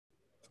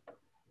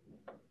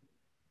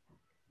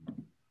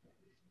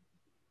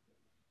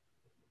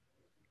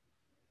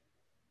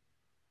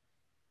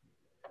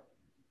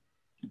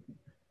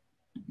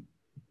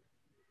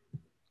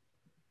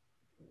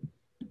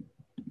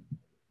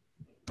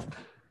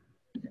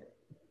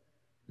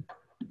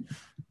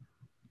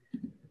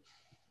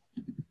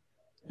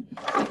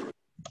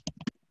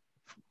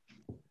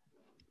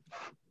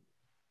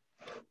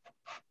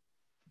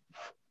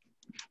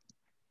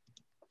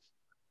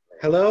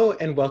Hello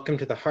and welcome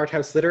to the Hart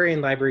House Literary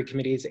and Library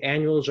Committee's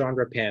annual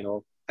genre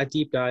panel, A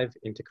Deep Dive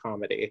into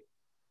Comedy.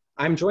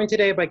 I'm joined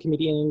today by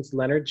comedians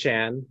Leonard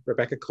Chan,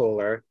 Rebecca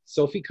Kohler,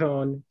 Sophie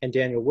Kohn, and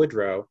Daniel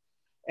Woodrow,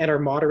 and our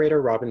moderator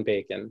Robyn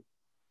Bacon.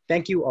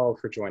 Thank you all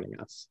for joining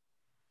us.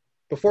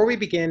 Before we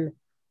begin,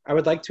 I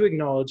would like to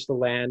acknowledge the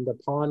land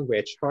upon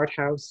which Hart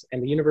House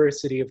and the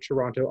University of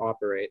Toronto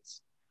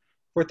operates.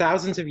 For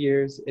thousands of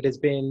years, it has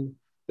been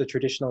the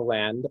traditional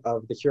land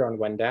of the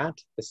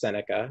Huron-Wendat, the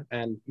Seneca,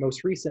 and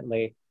most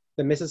recently,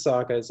 the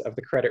Mississaugas of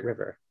the Credit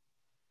River.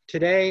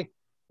 Today,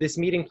 this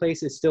meeting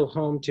place is still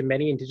home to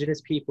many Indigenous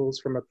peoples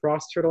from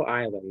across Turtle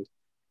Island,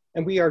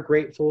 and we are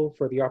grateful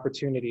for the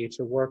opportunity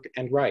to work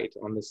and write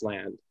on this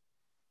land.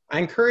 I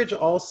encourage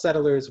all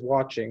settlers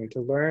watching to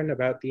learn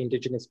about the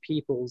Indigenous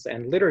peoples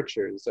and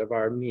literatures of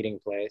our meeting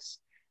place,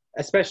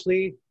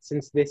 especially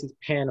since this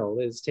panel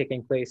is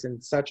taking place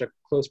in such a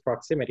close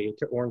proximity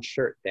to Orange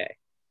Shirt Day.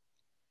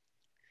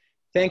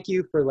 Thank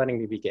you for letting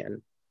me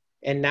begin.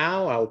 And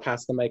now I'll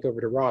pass the mic over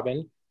to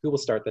Robyn, who will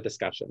start the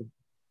discussion.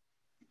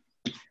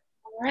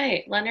 All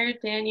right, Leonard,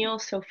 Daniel,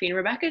 Sophie, and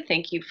Rebecca,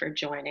 thank you for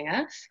joining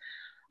us.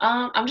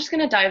 I'm just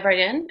gonna dive right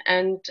in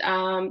and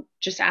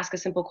just ask a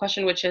simple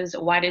question, which is,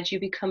 why did you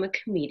become a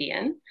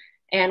comedian?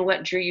 And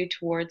what drew you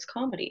towards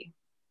comedy?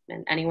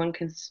 And anyone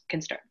can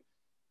start.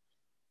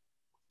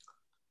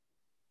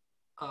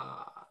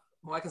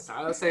 Well, I can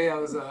start. I would say I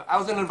was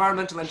an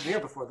environmental engineer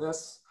before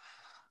this.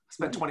 I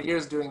spent 20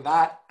 years doing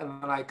that,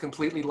 and then I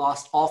completely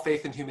lost all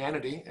faith in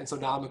humanity, and so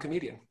now I'm a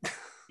comedian.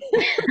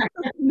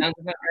 Sounds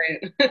about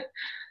right.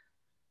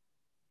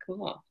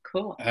 Cool.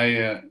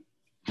 I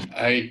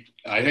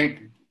think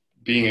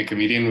being a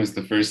comedian was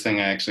the first thing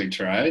I actually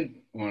tried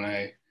when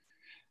I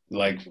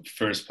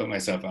first put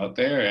myself out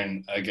there,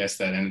 and I guess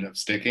that ended up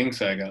sticking,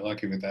 so I got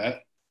lucky with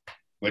that.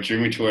 What drew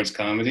me towards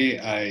comedy,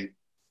 I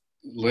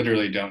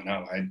literally don't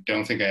know. I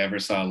don't think I ever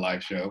saw a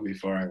live show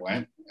before I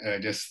went. I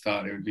just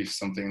thought it would be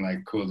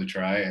something cool to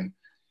try, and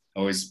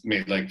always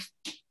made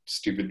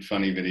stupid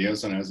funny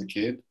videos when I was a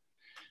kid,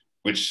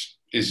 which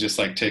is just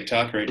like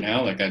TikTok right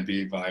now. I'd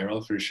be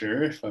viral for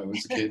sure if I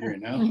was a kid right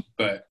now.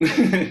 But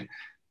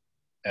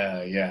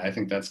yeah, I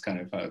think that's kind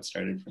of how it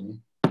started for me.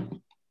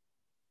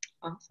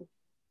 Awesome.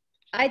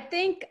 I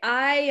think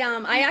I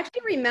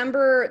actually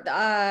remember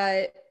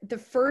the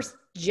first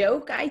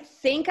joke I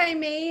think I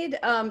made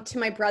to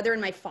my brother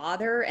and my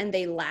father, and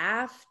they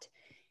laughed.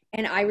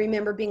 And I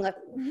remember being like,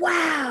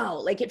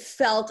 wow, it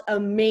felt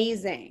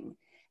amazing.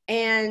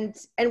 And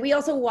we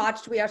also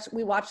watched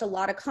a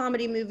lot of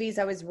comedy movies.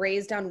 I was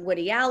raised on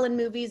Woody Allen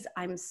movies.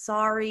 I'm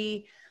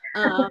sorry.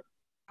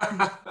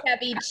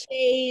 Chevy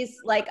Chase.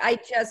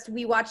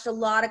 We watched a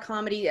lot of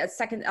comedy,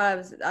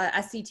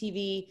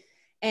 SCTV.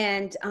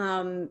 And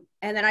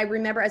then I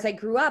remember as I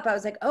grew up, I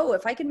was like, oh,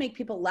 if I could make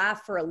people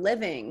laugh for a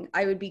living,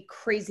 I would be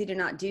crazy to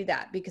not do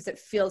that because it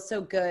feels so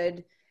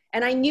good.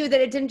 And I knew that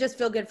it didn't just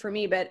feel good for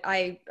me, but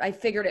I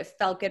figured it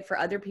felt good for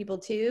other people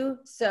too.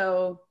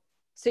 So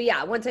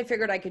yeah, once I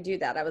figured I could do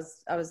that, I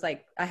was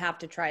like, I have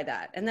to try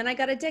that. And then I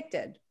got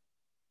addicted.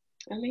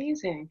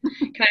 Amazing.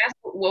 Can I ask,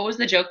 what was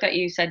the joke that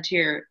you said to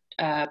your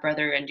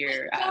brother and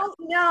your... I don't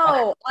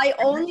know. I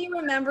only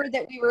remember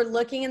that we were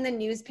looking in the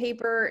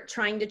newspaper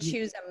trying to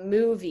choose a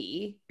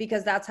movie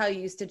because that's how you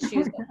used to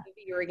choose what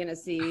movie you were going to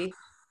see.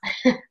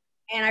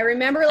 And I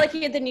remember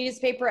looking at the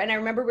newspaper, and I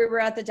remember we were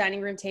at the dining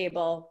room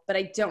table, but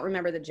I don't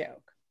remember the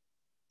joke.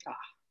 Oh,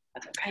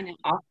 that's okay. I know.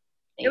 Awesome.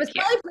 It was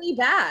probably pretty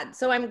bad,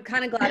 so I'm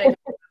kind of glad I know.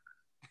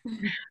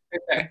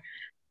 Okay.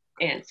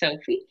 And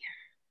Sophie?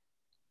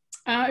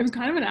 It was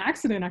kind of an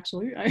accident,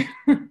 actually.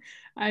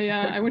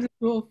 I went to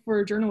school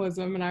for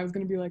journalism, and I was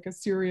going to be a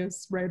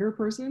serious writer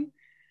person.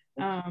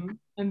 And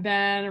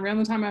then around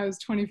the time I was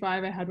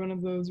 25, I had one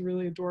of those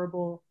really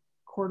adorable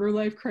quarter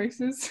life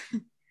crises.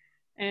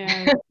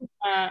 And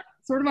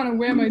sort of on a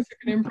whim, I took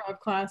an improv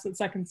class at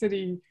Second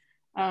City,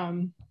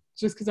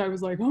 just because I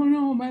was like, oh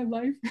no, my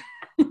life,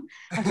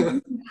 I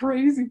feel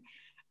crazy.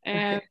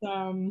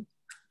 And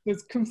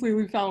just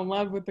completely fell in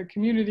love with the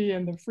community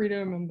and the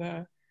freedom and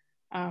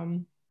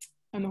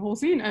the whole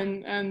scene.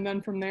 And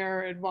then from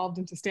there, it evolved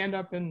into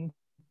stand-up, and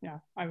yeah,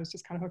 I was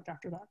just kind of hooked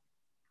after that.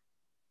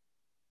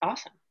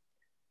 Awesome.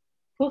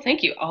 Cool,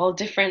 thank you. All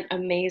different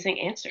amazing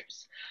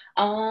answers.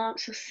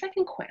 So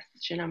second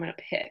question I'm gonna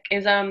pick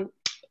is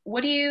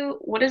what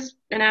does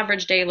an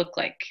average day look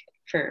like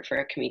for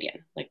a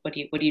comedian? What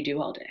do you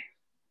do all day?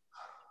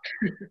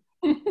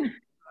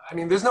 I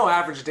mean, there's no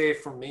average day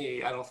for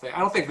me. I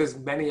don't think there's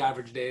many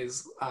average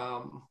days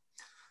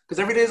because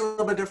every day is a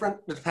little bit different.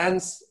 It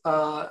depends.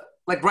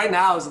 Right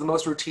now is the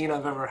most routine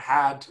I've ever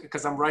had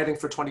because I'm writing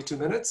for 22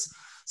 minutes.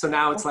 So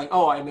now it's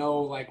oh, I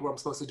know what I'm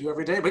supposed to do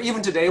every day. But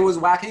even today was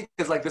wacky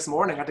because this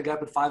morning I had to get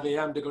up at 5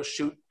 a.m. to go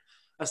shoot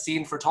a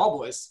scene for Tall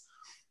Boys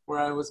where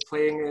I was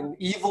playing an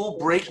evil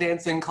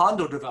breakdancing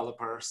condo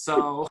developer.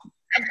 So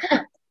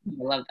I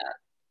love that.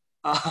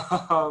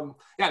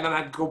 Yeah, and then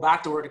I'd go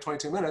back to work at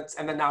 22 minutes,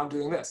 and then now I'm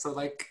doing this. So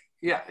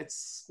yeah,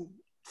 it's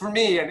for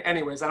me. And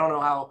anyways, I don't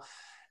know how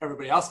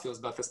everybody else feels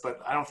about this,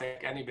 but I don't think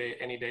any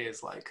day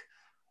is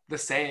the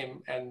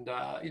same, and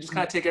you just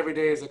kind of take every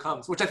day as it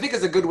comes, which I think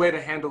is a good way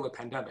to handle a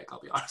pandemic, I'll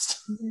be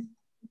honest.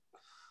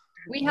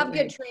 We have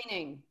good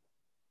training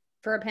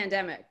for a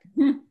pandemic.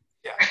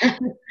 Yeah.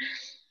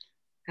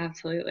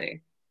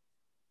 Absolutely.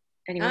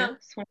 Anyone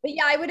else? But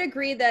yeah, I would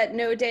agree that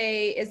no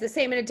day is the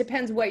same, and it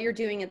depends what you're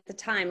doing at the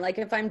time. Like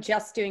if I'm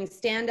just doing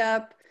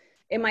stand-up,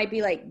 it might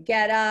be like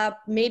get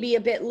up, maybe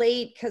a bit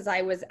late because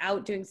I was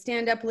out doing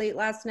stand-up late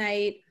last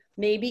night,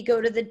 maybe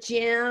go to the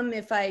gym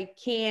if I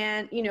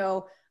can't, you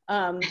know,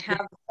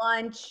 have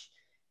lunch,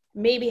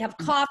 maybe have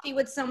coffee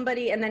with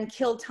somebody, and then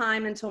kill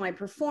time until my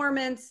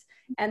performance,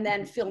 and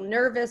then feel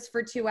nervous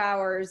for 2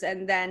 hours,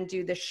 and then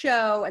do the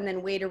show, and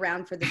then wait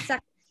around for the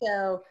second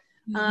show.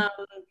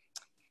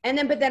 And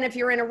then, but then if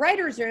you're in a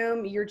writer's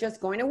room, you're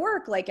just going to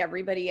work like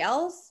everybody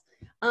else.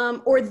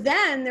 Or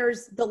then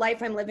there's the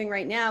life I'm living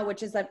right now,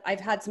 which is that I've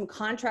had some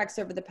contracts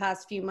over the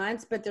past few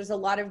months, but there's a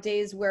lot of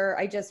days where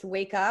I just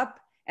wake up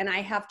and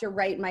I have to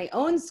write my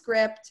own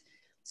script.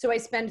 So I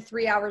spend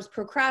 3 hours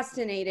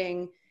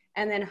procrastinating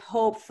and then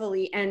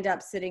hopefully end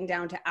up sitting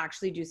down to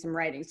actually do some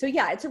writing. So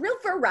yeah, it's a real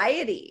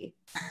variety.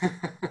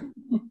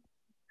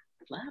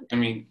 I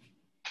mean,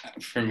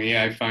 for me,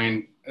 I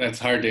find that's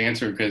hard to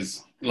answer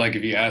because, like,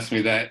 if you asked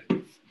me that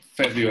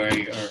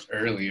February or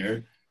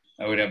earlier,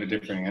 I would have a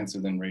different answer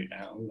than right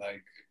now.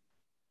 Like,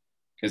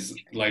 because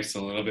life's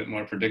a little bit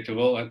more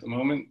predictable at the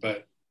moment.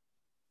 But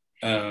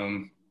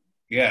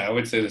yeah, I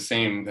would say the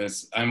same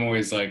because I'm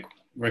always like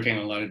working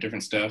on a lot of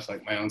different stuff,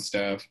 like my own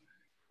stuff,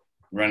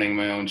 running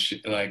my own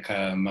like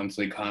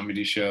monthly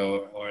comedy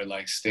show or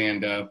like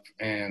stand up,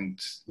 and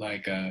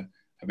like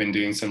I've been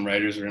doing some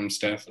writers room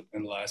stuff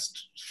in the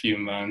last few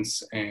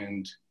months,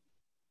 and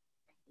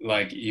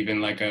like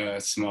even like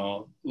a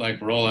small like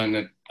role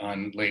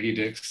on Lady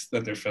Dicks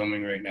that they're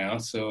filming right now.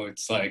 So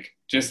it's like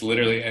just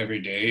literally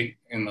every day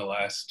in the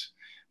last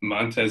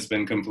month has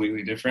been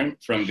completely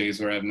different, from days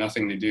where I have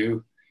nothing to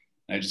do,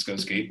 I just go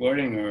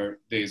skateboarding, or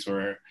days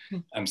where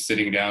I'm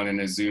sitting down in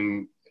a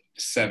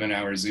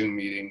 7-hour Zoom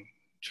meeting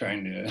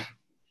trying to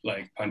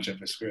like punch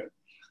up a script.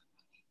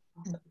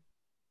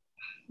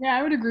 Yeah,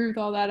 I would agree with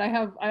all that.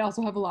 I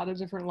also have a lot of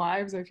different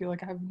lives. I feel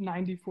like I have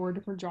 94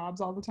 different jobs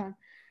all the time.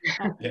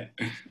 Yeah.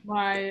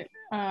 My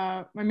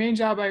main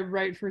job, I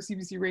write for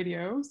CBC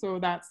Radio, so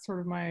that's sort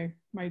of my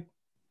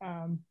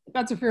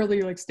that's a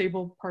fairly like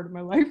stable part of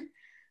my life.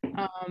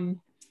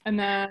 And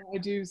then I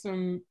do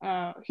some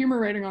humor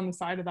writing on the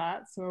side of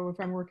that. So if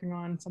I'm working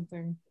on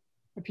something,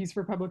 a piece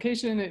for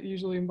publication, it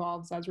usually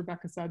involves, as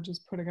Rebecca said,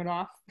 just putting it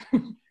off.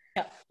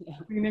 Yeah.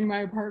 Cleaning my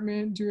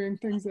apartment, doing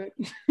things that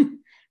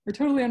are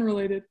totally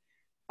unrelated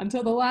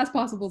until the last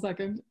possible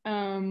second.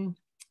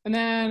 And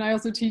then I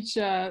also teach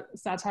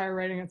satire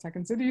writing at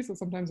Second City. So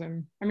sometimes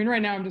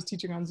right now I'm just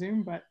teaching on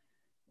Zoom, but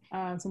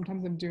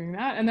sometimes I'm doing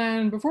that. And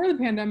then before the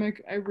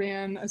pandemic, I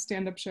ran a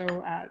stand-up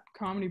show at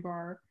Comedy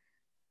Bar,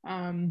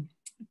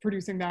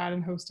 producing that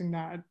and hosting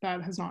that.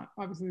 That has not,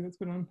 obviously that's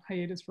been on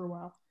hiatus for a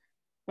while.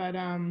 But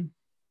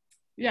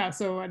yeah,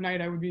 so at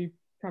night I would be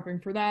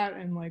prepping for that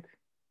and like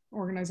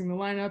organizing the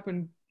lineup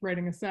and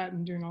writing a set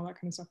and doing all that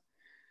kind of stuff.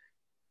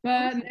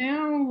 But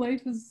now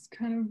life is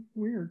kind of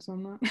weird, so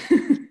I'm not.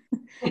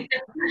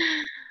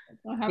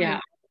 Yeah.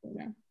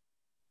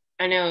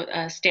 I know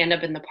stand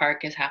up in the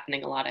park is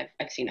happening a lot.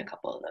 I've seen a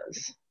couple of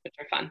those, which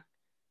are fun.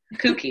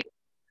 Kooky.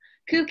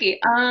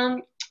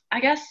 I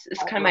guess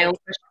it's kind of my own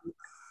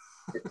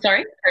question.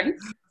 Sorry, pardon?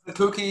 The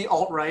kooky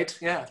alt-right.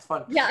 Yeah, it's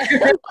fun. Yeah.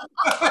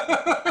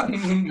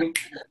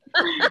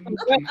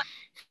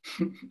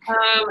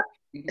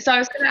 So I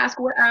was going to ask,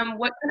 what kind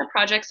of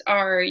projects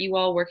are you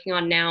all working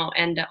on now?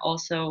 And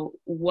also,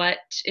 what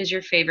is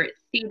your favorite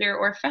theater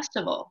or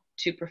festival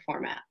to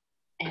perform at,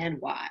 and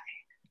why?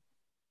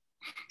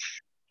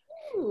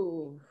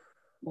 Ooh.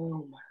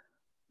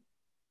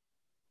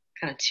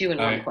 Kind of 2 in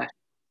 1 question.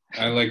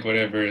 I like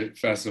whatever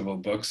festival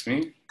books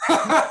me.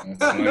 That's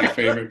my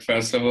favorite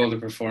festival to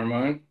perform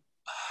on.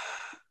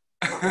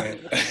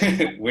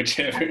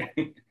 Whichever.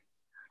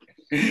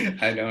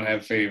 I don't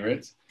have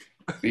favorites.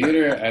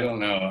 Theater, I don't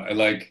know.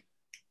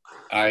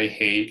 I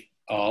hate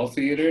all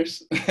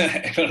theaters.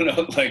 I don't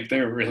know, like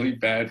they're really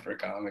bad for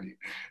comedy.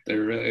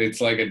 It's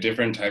like a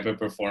different type of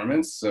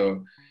performance.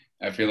 So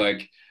I feel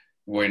like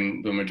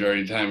when the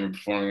majority of the time you're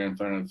performing in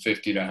front of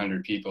 50 to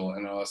 100 people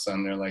and all of a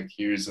sudden they're like,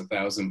 here's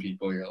 1,000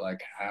 people, you're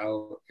like,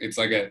 how? It's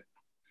like a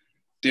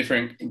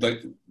different,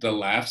 like the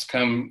laughs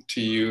come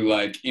to you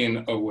like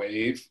in a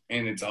wave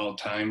and it's all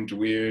timed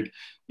weird.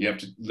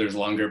 There's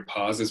longer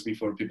pauses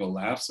before people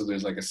laugh. So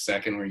there's like a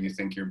second where you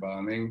think you're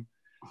bombing.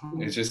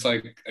 It's just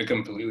like a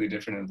completely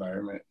different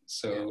environment.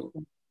 So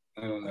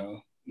I don't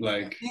know.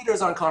 Like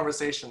theaters aren't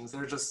conversations.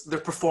 They're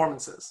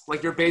performances.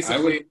 Like you're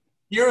basically,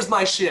 here's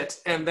my shit,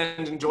 and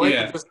then enjoy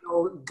it. There's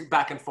no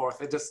back and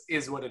forth. It just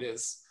is what it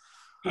is.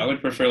 I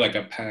would prefer like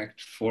a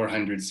packed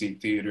 400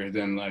 seat theater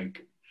than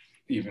like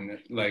even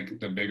like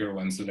the bigger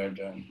ones that I've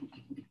done.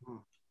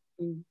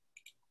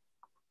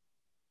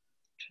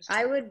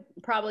 I would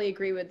probably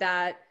agree with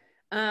that.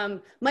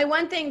 My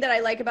one thing that I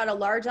like about a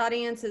large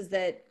audience is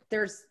that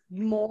there's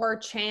more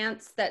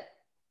chance that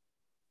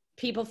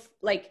people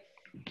like,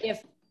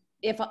 if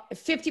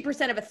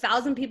 50% of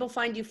 1,000 people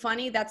find you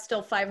funny, that's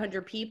still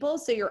 500 people.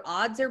 So your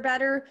odds are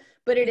better,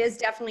 but it is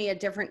definitely a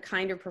different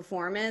kind of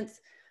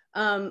performance.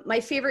 My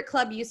favorite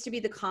club used to be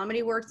the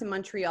Comedy Works in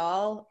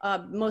Montreal,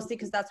 mostly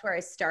because that's where I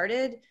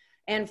started.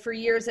 And for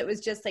years it was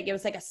just like, it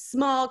was like a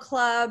small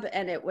club,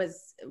 and it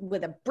was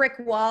with a brick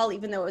wall,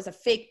 even though it was a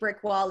fake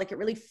brick wall. Like, it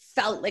really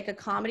felt like a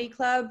comedy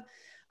club.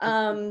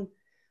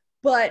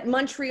 But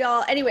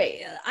Montreal,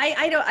 anyway,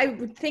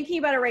 I'm thinking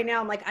about it right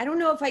now. I'm like, I don't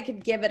know if I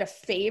could give it a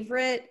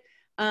favorite.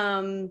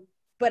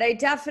 But I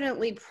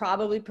definitely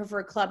probably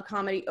prefer club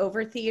comedy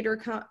over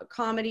theater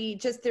comedy.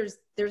 Just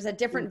there's a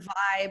different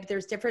vibe.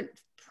 There's different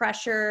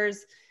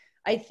pressures.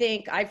 I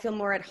think I feel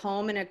more at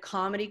home in a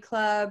comedy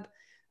club.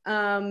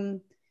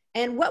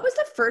 And what was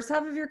the first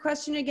half of your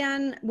question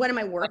again? What am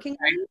I working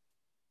on?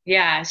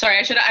 Yeah, sorry,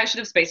 I should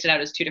have spaced it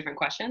out as two different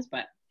questions,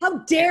 but how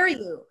dare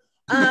you?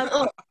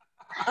 I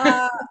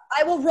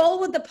will roll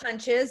with the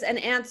punches and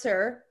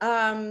answer.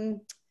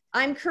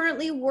 I'm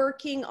currently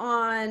working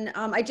on,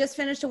 I just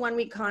finished a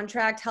 1-week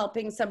contract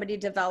helping somebody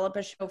develop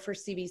a show for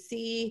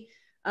CBC.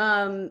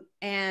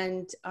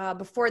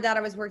 Before that,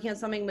 I was working on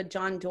something with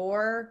John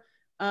Doerr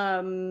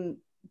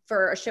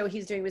for a show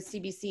he's doing with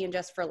CBC and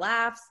Just for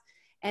Laughs.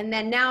 And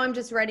then now I'm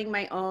just writing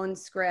my own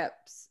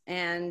scripts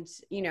and,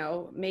 you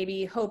know,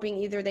 maybe hoping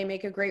either they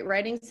make a great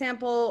writing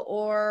sample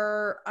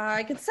or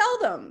I could sell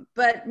them.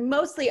 But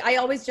mostly I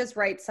always just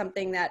write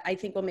something that I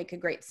think will make a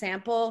great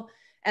sample.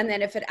 And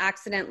then if it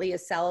accidentally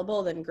is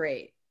sellable, then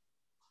great.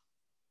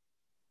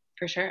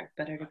 For sure.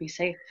 Better to be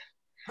safe.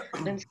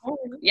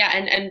 Yeah.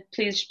 And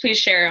please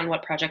share on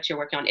what projects you're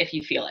working on if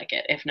you feel like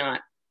it. If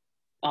not,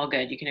 all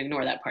good. You can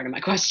ignore that part of my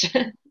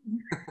question.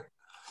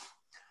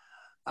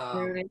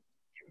 I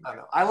don't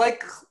know. I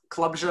like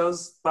club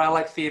shows, but I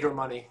like theater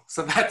money.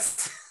 So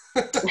that's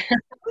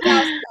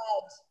yeah.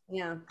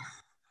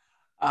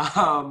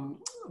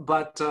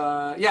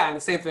 Yeah, and the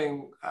same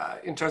thing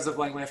in terms of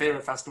like my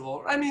favorite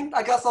festival. I mean,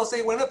 I guess I'll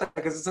say Winnipeg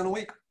because it's in a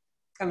week,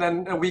 and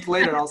then a week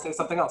later I'll say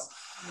something else.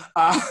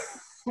 And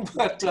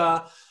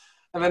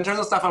then in terms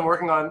of stuff I'm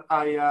working on,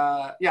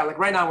 like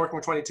right now I'm working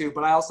with 22,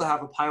 but I also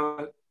have a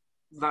pilot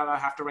that I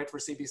have to write for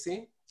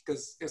CBC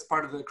because it's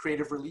part of the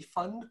Creative Relief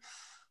Fund.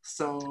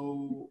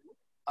 So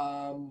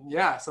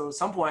so at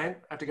some point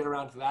I have to get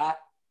around to that,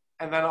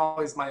 and then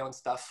always my own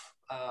stuff.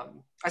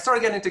 I started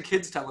getting into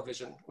kids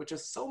television, which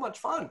is so much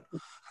fun.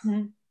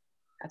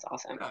 That's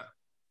awesome. Yeah,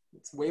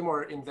 it's way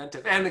more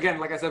inventive. And again,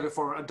 like I said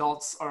before,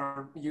 adults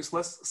are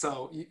useless.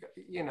 So,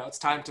 you know, it's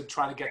time to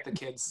try to get the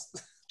kids,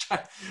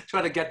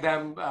 try to get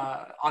them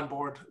on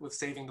board with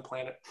saving the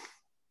planet.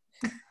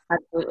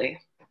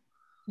 Absolutely.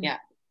 Yeah.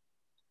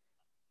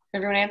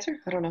 Everyone answer?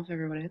 I don't know if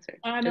everyone answered.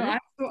 No,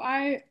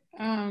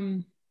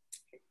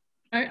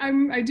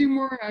 I do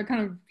more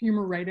kind of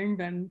humor writing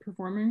than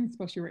performing,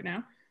 especially right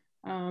now.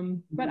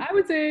 But I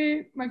would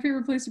say my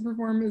favorite place to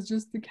perform is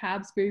just the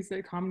cab space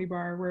at Comedy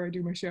Bar where I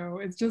do my show.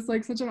 It's just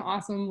like such an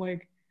awesome,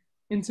 like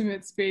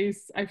intimate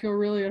space. I feel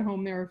really at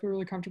home there. I feel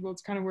really comfortable.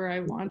 It's kind of where I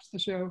launched the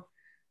show.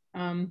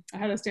 I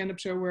had a stand-up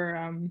show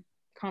where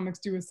comics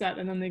do a set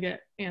and then they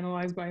get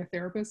analyzed by a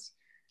therapist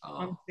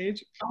on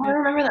stage. Oh, I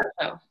remember that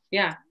show.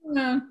 Yeah.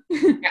 Yeah.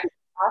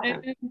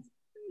 Awesome.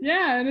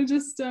 And it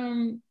just,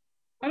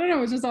 I don't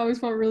know, it just always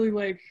felt really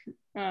like,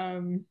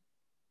 I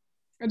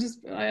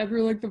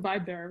really like the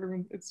vibe there.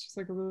 Everyone, it's just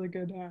like a really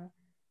good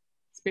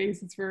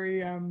space. It's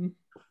very,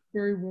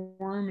 very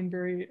warm and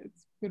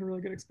it's been a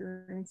really good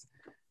experience.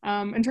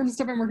 In terms of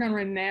stuff I'm working on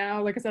right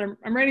now, like I said,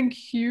 I'm writing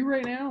Q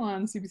right now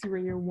on CBC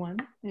Radio 1,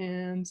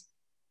 and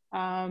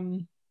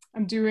I'm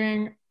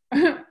doing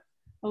a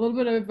little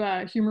bit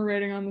of humor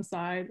writing on the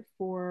side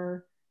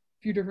for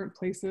a few different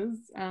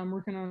places. I'm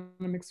working on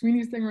a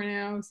McSweeney's thing right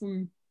now,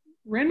 some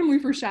randomly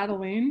for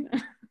Chatelaine,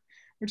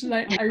 which is,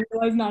 I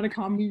realize, not a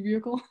comedy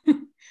vehicle.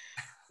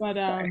 But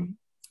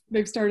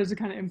they've started to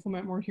kind of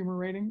implement more humor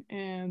writing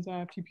and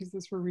a few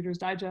pieces for Reader's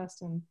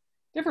Digest and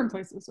different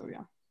places. So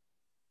yeah.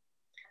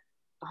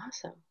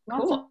 Awesome.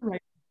 Lots cool. of writing.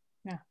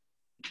 Yeah.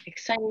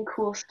 Exciting,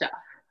 cool stuff.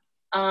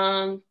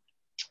 My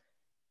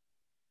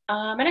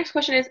next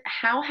question is,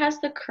 how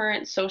has the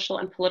current social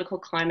and political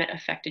climate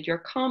affected your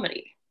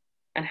comedy?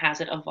 And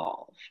has it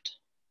evolved?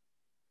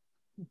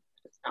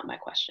 It's not my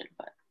question,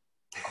 but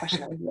the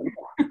question I was looking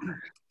for. I'm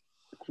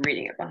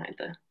reading it behind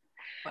the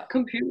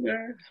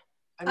computer.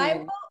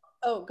 Go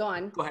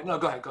on. Go ahead. No,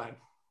 go ahead.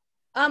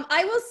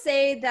 I will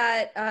say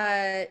that,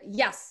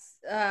 yes,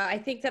 I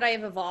think that I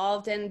have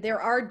evolved, and there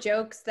are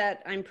jokes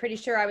that I'm pretty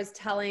sure I was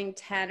telling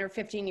 10 or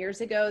 15 years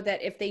ago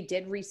that if they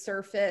did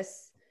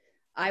resurface,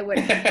 I would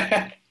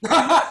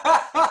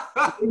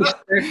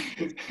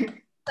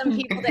some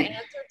people to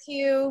answer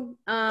to.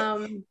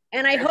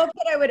 And I hope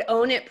that I would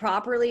own it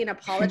properly and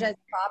apologize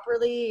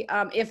properly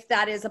if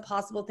that is a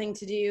possible thing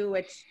to do,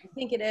 which I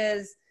think it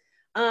is.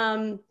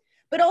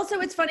 But also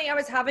it's funny, I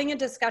was having a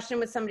discussion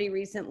with somebody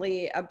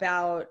recently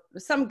about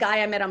some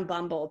guy I met on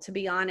Bumble, to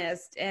be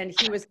honest, and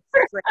he was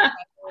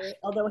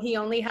although he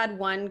only had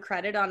 1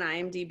 credit on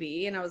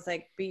IMDb, and I was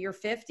like, but you're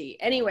 50.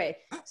 Anyway,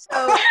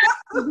 so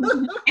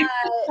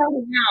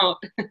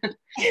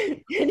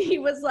and he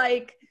was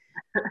like,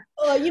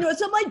 you know,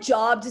 it's not my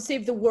job to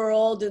save the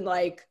world, and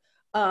like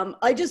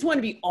I just want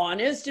to be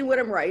honest in what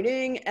I'm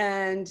writing.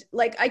 And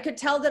like I could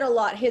tell that a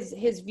lot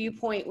his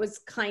viewpoint was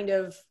kind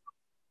of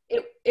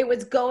it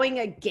was going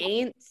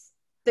against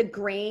the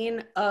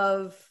grain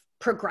of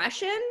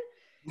progression.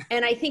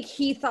 And I think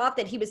he thought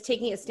that he was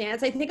taking a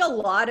stance. I think a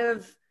lot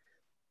of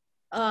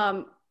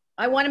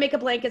I want to make a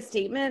blanket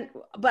statement,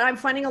 but I'm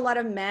finding a lot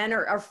of men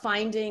are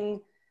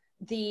finding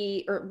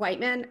or white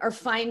men are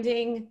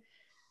finding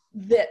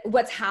that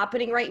what's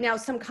happening right now,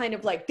 some kind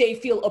of like, they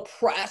feel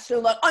oppressed, or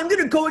like, I'm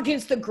going to go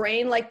against the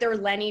grain, like they're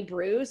Lenny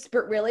Bruce,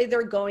 but really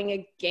they're going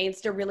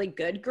against a really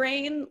good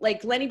grain.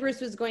 Like Lenny Bruce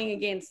was going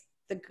against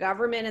the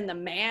government and the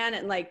man.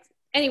 And like,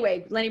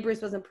 anyway, Lenny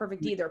Bruce wasn't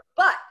perfect either.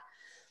 But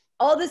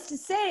all this to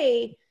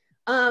say,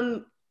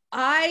 one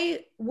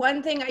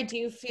thing I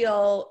do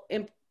feel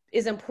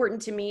is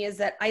important to me is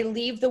that I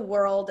leave the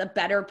world a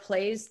better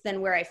place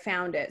than where I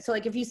found it. So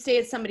like if you stay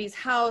at somebody's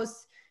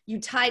house, you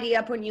tidy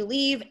up when you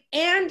leave,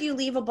 and you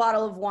leave a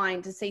bottle of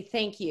wine to say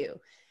thank you.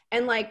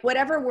 And like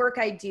whatever work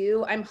I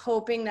do, I'm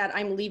hoping that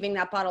I'm leaving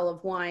that bottle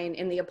of wine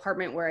in the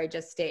apartment where I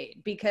just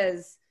stayed,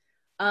 because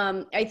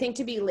I think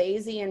to be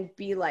lazy and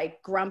be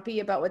like grumpy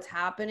about what's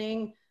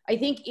happening, I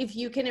think if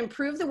you can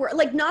improve the world,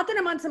 like not that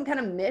I'm on some kind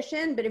of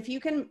mission, but if you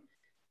can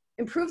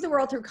improve the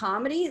world through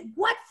comedy,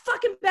 what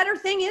fucking better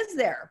thing is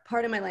there?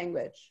 Pardon my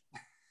language.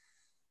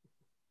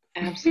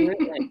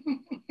 Absolutely.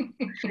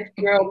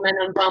 50-year-old men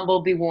on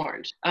Bumble, be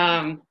warned.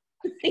 Yeah.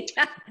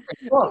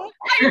 Cool.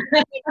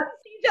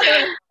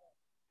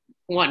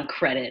 1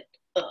 credit.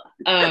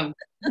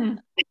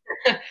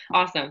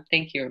 Awesome.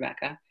 Thank you,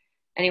 Rebecca.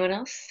 Anyone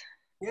else?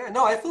 Yeah,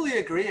 no, I fully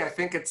agree. I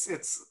think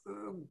it's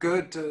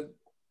good to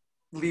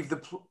leave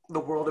the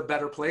world a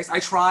better place. I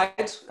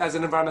tried as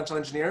an environmental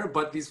engineer,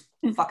 but these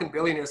fucking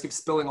billionaires keep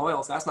spilling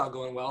oil, so that's not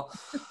going well.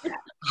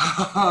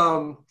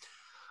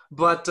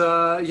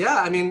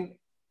 Yeah, I mean,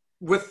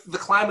 with the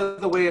climate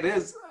the way it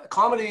is,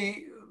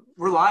 comedy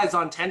relies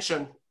on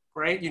tension,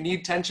 right? You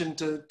need tension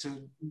so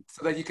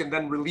that you can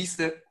then release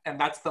it, and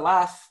that's the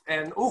laugh.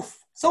 And oof,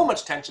 so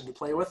much tension to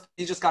play with.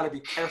 You just got to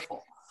be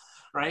careful,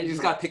 right? You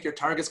just got to pick your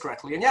targets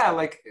correctly. And yeah,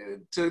 like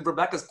to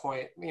Rebecca's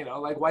point, you know,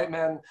 like white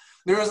men,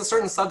 there is a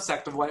certain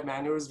subsect of white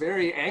men who is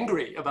very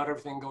angry about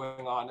everything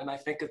going on. And I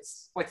think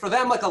it's like, for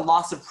them, like a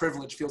loss of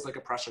privilege feels like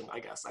oppression, I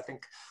guess. I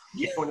think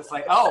when it's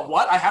like, oh,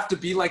 what? I have to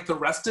be like the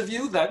rest of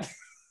you? That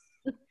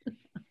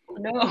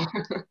No.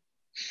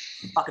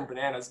 fucking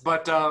bananas.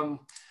 But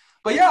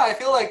yeah, I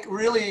feel like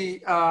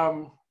really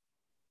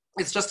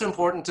it's just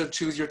important to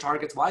choose your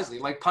targets wisely.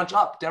 Like punch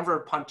up, never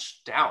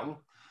punch down.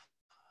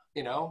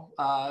 You know,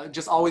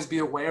 just always be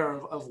aware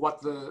of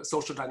what the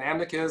social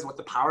dynamic is, what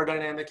the power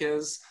dynamic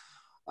is.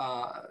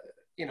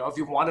 You know, if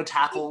you want to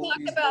tackle.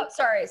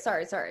 Sorry.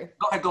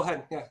 Go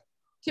ahead. Yeah.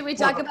 Can we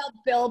talk about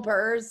Bill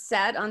Burr's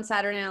set on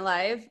Saturday Night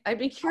Live? I'd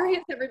be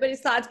curious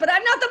everybody's thoughts, but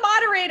I'm not the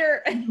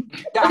moderator.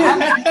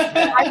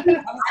 I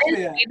didn't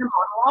see the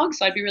monologue,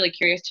 so I'd be really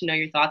curious to know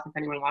your thoughts if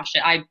anyone watched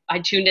it. I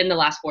tuned in the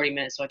last 40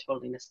 minutes, so I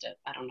totally missed it.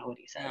 I don't know what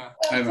he said. Yeah.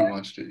 I haven't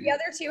watched it yet. The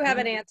other 2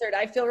 haven't answered.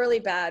 I feel really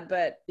bad,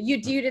 but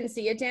you didn't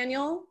see it,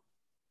 Daniel?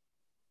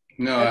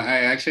 No,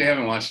 I actually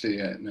haven't watched it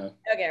yet. No.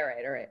 Okay, all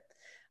right.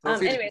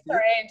 Anyway,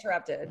 sorry I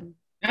interrupted.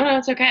 No,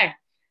 it's okay.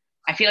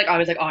 I feel like I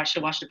was like, oh, I should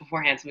have watched it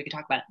beforehand so we could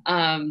talk about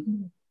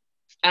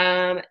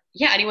it.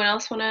 Yeah, anyone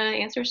else want to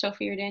answer,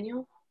 Sophie or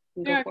Daniel?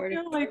 I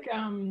feel like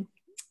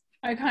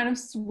I kind of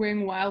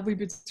swing wildly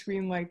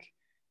between like,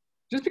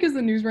 just because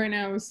the news right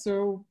now is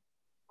so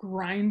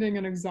grinding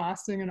and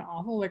exhausting and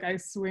awful, like I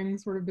swing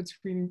sort of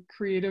between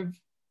creative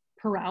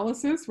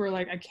paralysis where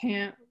like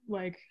I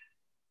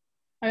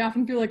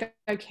often feel like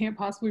I can't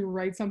possibly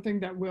write something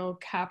that will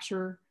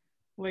capture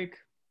like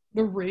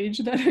the rage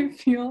that I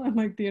feel and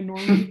like the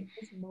enormity of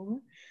this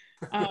moment.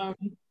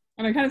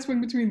 And I kind of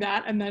swing between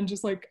that and then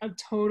just like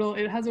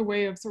it has a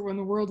way of sort of, when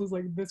the world is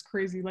like this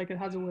crazy, like it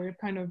has a way of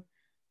kind of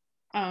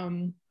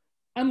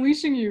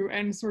unleashing you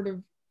and sort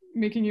of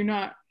making you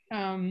not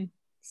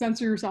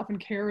censor yourself and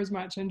care as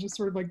much, and just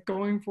sort of like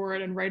going for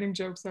it and writing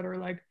jokes that are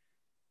like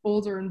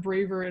bolder and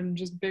braver and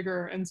just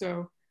bigger. And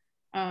so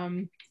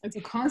it's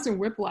a constant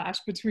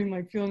whiplash between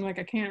like feeling like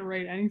I can't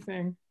write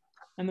anything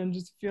and then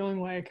just feeling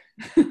like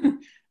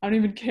I don't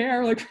even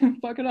care, like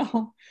fuck it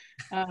all.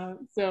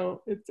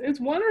 So it's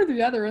one or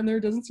the other, and there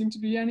doesn't seem to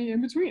be any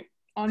in between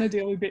on a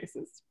daily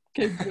basis.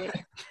 Okay, good.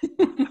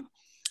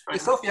 Hey,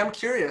 Sophie, I'm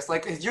curious,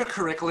 like, has your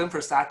curriculum for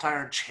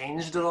satire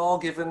changed at all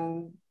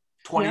given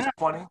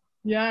 2020?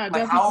 Yeah, like,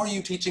 definitely. how are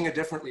you teaching it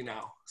differently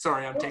now?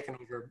 Sorry, I'm taking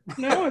over.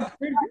 No,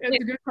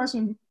 it's a good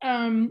question.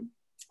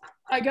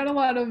 I get a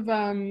lot of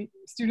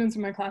students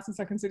in my class in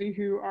Second City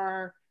who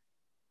are,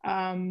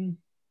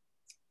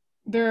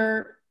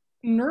 they're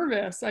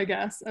nervous, I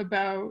guess,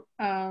 about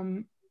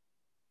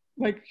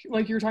like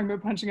you were talking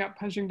about punching up,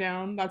 punching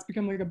down, that's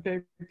become like a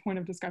big point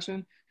of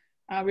discussion.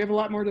 We have a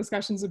lot more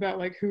discussions about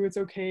like who it's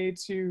okay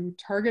to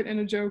target in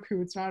a joke,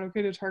 who it's not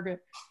okay to target.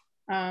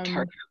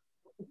 No.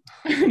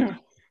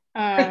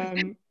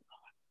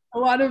 A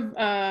lot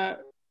of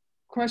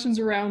questions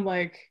around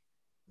like,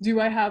 do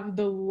I have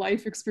the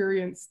life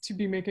experience to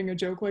be making a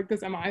joke like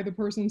this? Am I the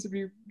person to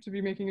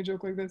be making a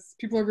joke like this?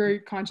 People are very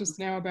conscious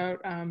now about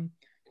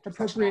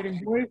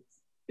appropriating voice.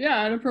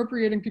 Yeah, and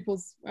appropriating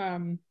people's,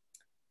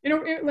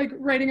 like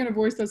writing in a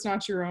voice that's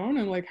not your own,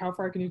 and like how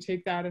far can you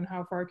take that, and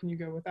how far can you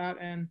go with that,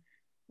 and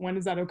when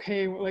is that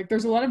okay? Like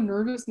there's a lot of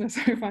nervousness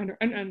I find,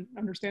 and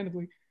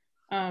understandably.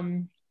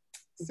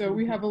 So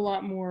we have a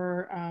lot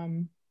more.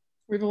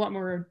 We have a lot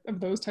more of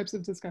those types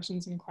of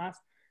discussions in class,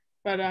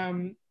 but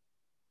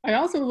I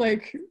also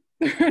like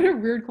I had a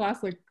weird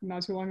class like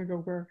not too long ago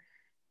where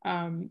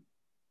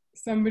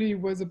somebody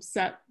was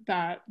upset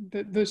that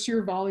the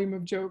sheer volume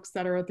of jokes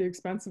that are at the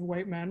expense of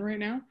white men right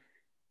now,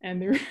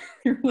 and they're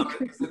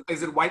like,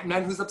 is it white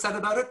men who's upset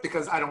about it?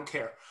 Because I don't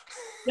care.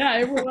 Yeah,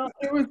 it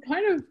was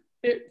kind of,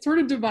 it sort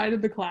of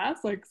divided the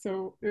class, like,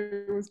 so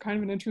it was kind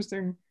of an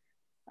interesting.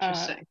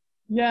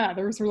 Yeah,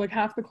 there was sort of like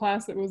half the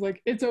class that was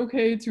like, it's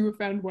okay to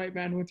offend white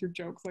men with your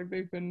jokes, like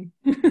they've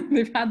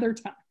had their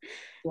time.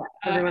 Yeah,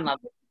 everyone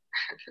loves it.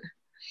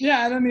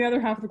 Yeah, and then the other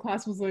half of the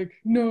class was like,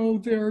 no,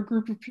 they're a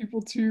group of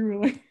people too.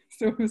 Like,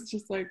 so it was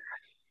just like,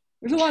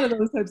 there's a lot of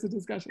those types of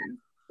discussions.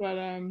 But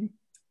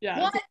yeah.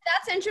 Well,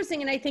 that's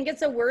interesting, and I think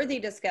it's a worthy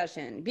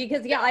discussion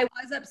because I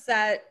was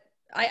upset.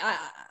 I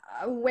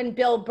when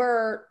Bill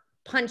Burr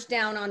punched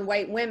down on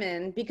white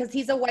women because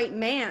he's a white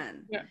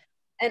man. Yeah.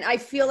 And I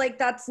feel like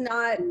that's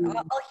not,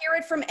 I'll hear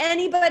it from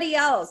anybody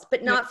else,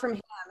 but not from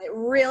him. It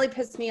really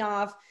pissed me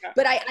off. Yeah.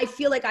 But I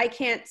feel like I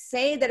can't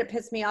say that it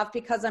pissed me off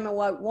because I'm a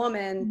white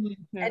woman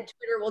and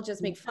Twitter will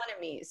just make fun of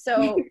me.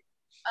 So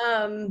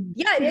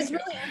yeah, it is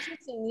really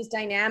interesting, these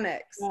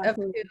dynamics of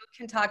who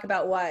can talk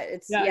about what.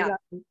 It's exactly.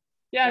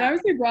 And I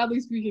would say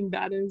broadly speaking,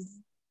 that is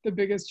the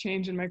biggest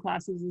change in my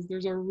classes is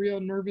there's a real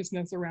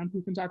nervousness around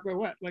who can talk about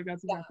what. Like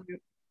that's exactly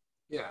it.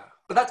 Yeah,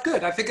 but that's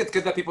good. I think it's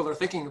good that people are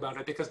thinking about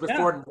it because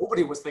before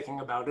nobody was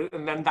thinking about it,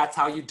 and then that's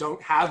how you don't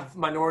have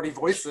minority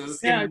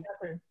voices in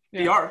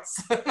the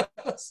arts.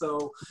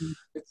 So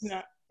it's,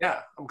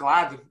 I'm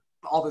glad that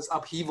all this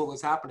upheaval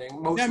is happening,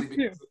 mostly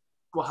because it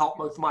will help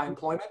with my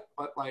employment,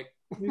 but like.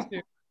 Me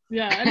too.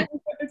 Yeah, and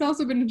it's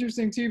also been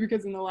interesting too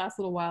because in the last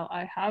little while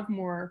I have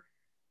more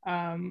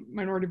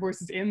minority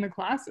voices in the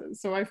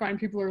classes, so I find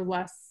people are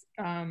less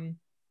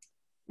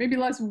maybe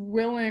less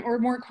willing or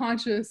more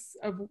conscious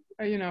of,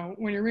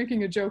 when you're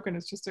making a joke and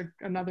it's just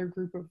another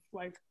group of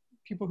like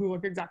people who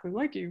look exactly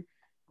like you,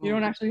 you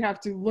don't actually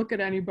have to look at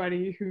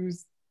anybody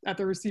who's at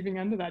the receiving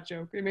end of that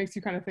joke. It makes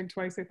you kind of think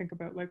twice, I think,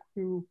 about like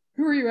who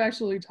are you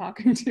actually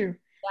talking to?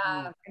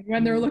 Yeah. And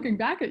when they're looking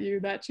back at you,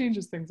 that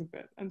changes things a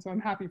bit. And so I'm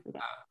happy for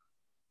that.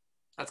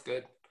 That's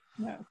good.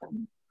 Yeah.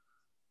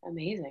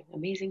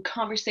 Amazing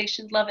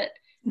conversation. Love it.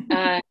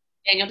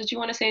 Daniel, did you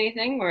want to say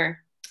anything or?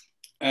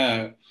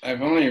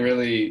 I've only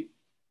really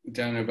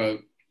done about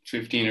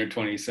 15 or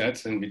 20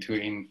 sets in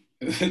between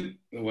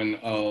when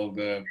all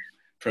the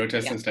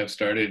protests and stuff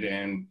started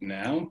and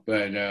now,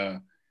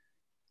 but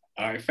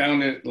I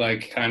found it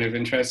like kind of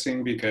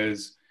interesting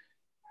because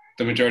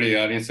the majority of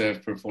the audience that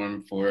I've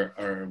performed for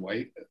are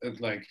white,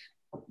 like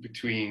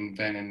between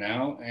then and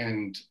now,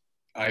 and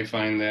I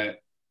find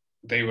that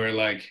they were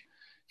like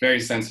very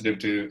sensitive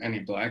to any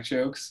Black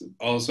jokes,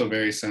 also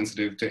very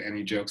sensitive to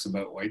any jokes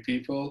about white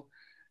people,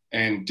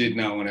 and did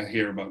not want to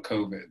hear about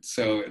COVID.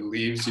 So it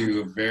leaves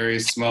you a very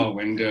small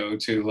window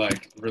to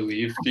like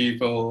relieve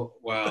people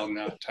while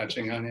not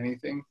touching on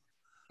anything.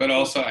 But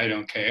also I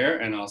don't care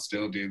and I'll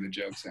still do the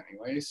jokes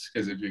anyways,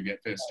 because if you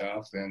get pissed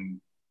off,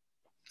 then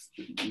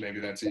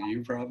maybe that's a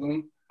you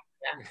problem.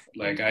 Yeah.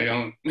 Like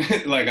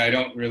I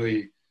don't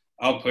really,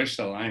 I'll push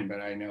the line,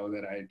 but I know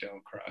that I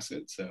don't cross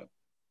it. So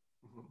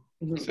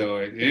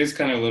it is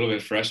kind of a little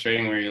bit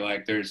frustrating where you're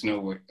like, there's no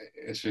way,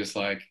 it's just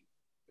like,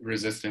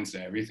 resistance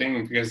to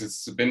everything because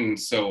it's been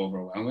so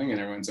overwhelming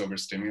and everyone's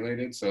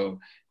overstimulated. So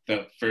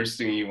the first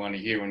thing you want to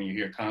hear when you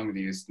hear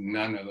comedy is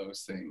none of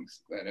those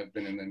things that have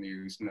been in the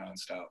news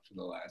nonstop for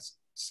the last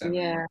 7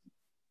 months.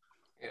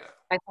 Yeah.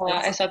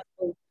 I saw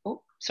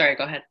oh, sorry,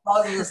 go ahead. I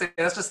was going to say,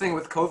 that's just the thing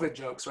with COVID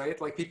jokes, right?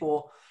 Like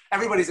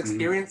everybody's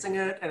experiencing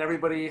it and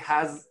everybody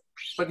has,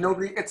 but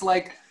nobody, it's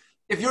like,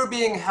 if you're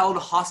being held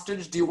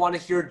hostage, do you want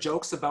to hear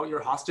jokes about your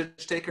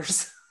hostage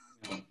takers?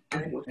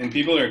 And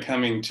people are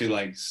coming to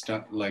like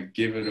stop, like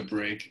give it a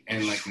break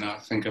and like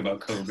not think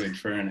about COVID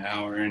for an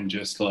hour and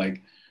just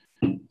like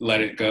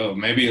let it go.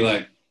 Maybe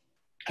like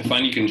I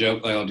find you can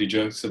joke, like I'll do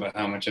jokes about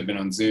how much I've been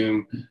on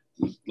Zoom,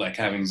 like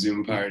having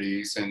Zoom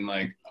parties and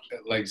like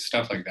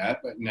stuff like that,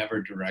 but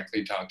never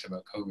directly talked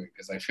about COVID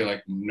because I feel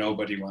like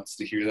nobody wants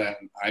to hear that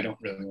and I don't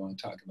really want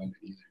to talk about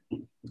it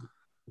either.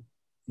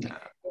 Yeah,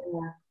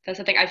 that's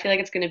the thing. I feel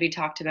like it's going to be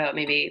talked about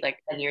maybe like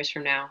 10 years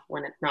from now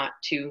when it's not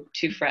too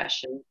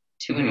fresh and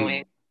too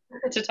annoying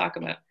to talk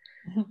about.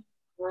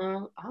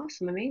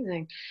 Awesome,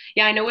 amazing.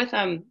 Yeah, I know with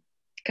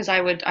because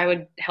I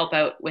would help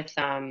out with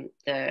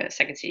the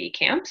Second City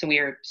camps, and we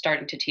were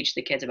starting to teach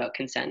the kids about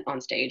consent on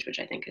stage, which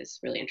I think is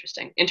really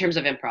interesting in terms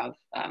of improv,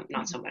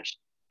 not so much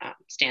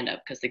stand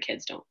up, because the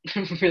kids don't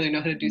really know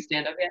how to do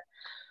stand up yet.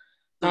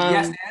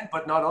 Yes, and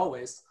but not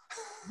always.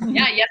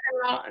 Yeah, yes,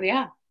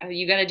 yeah.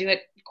 You got to do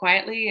it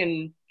quietly,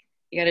 and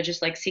you got to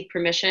just like seek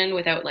permission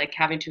without like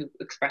having to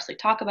expressly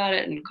talk about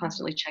it, and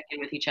constantly check in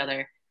with each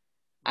other.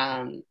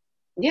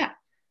 Yeah,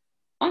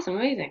 awesome,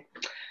 amazing.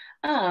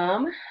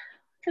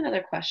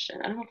 Another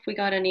question. I don't know if we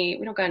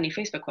don't got any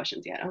Facebook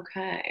questions yet.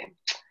 Okay.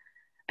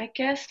 I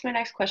guess my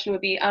next question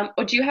would be,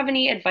 do you have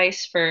any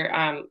advice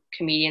for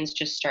comedians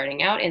just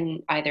starting out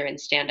in either in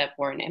stand-up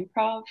or in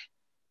improv?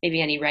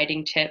 Maybe any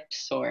writing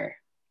tips or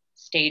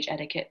stage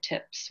etiquette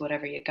tips,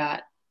 whatever you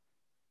got.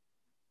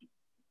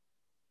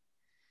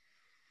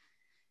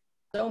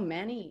 So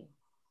many.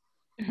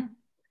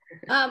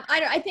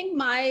 I think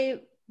my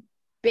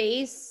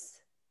base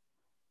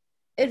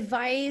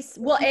advice,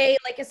 well,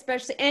 like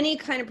especially any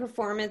kind of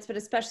performance, but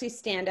especially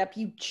stand up,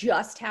 you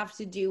just have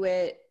to do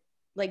it.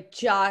 Like,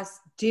 just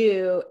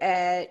do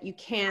it. You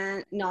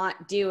can't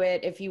not do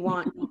it if you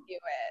want to do it.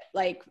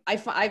 Like,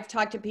 I've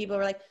talked to people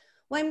who are like,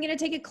 well, I'm going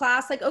to take a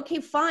class. Like, okay,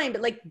 fine.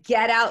 But like,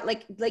 get out.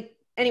 Like,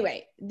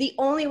 anyway, the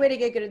only way to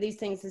get good at these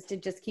things is to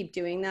just keep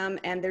doing them.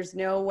 And there's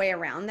no way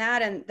around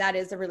that. And that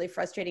is a really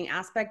frustrating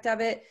aspect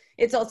of it.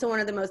 It's also one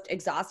of the most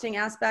exhausting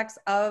aspects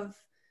of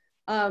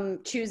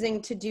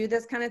choosing to do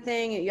this kind of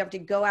thing. You have to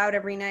go out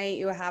every night.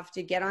 You have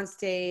to get on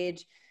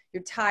stage.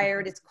 You're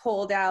tired. It's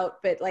cold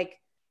out. But like,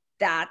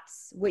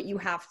 that's what you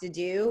have to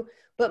do.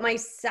 But my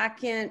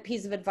second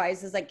piece of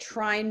advice is like,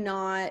 try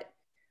not,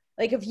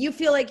 like, if you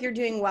feel like you're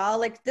doing well,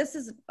 like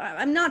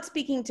I'm not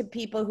speaking to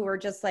people who are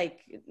just like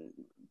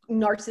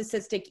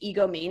narcissistic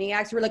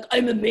egomaniacs who are like,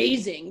 I'm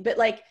amazing. But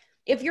like,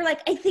 if you're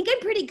like, I think I'm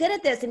pretty good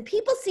at this and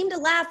people seem to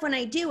laugh when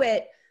I do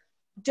it,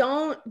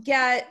 don't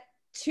get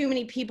too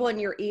many people in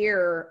your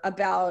ear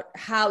about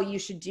how you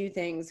should do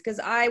things. Because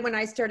when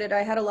I started,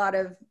 I had a lot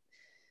of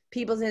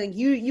people saying,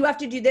 you have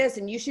to do this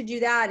and you should do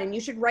that and you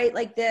should write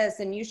like this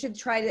and you should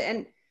try to,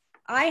 and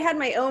I had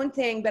my own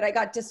thing, but I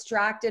got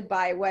distracted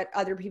by what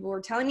other people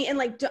were telling me. And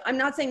like, I'm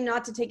not saying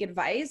not to take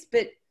advice,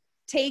 but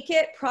take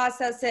it,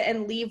 process it,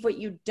 and leave what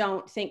you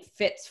don't think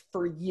fits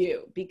for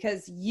you,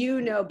 because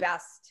you know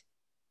best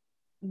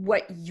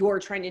what you're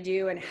trying to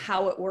do and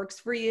how it works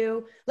for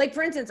you. Like,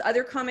 for instance,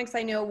 other comics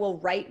I know will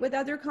write with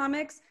other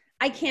comics.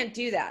 I can't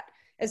do that.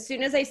 As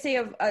soon as I say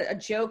a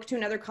joke to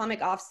another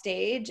comic off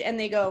stage and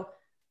they go,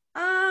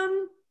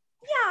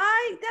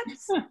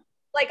 that's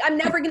like, I'm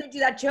never going to do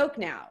that joke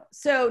now.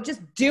 So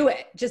just do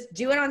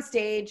it on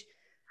stage.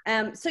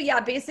 So yeah,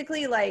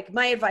 basically, like,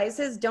 my advice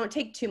is don't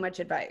take too much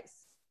advice.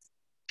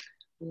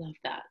 Love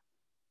that.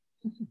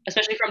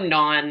 Especially from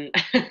non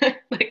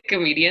like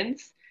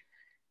comedians.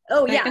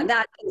 Oh yeah,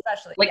 that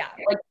especially. Like, yeah.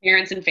 Like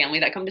parents and family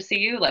that come to see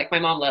you. Like, my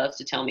mom loves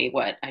to tell me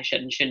what I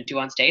should and shouldn't do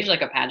on stage,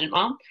 like a pageant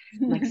mom.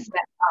 I'm like,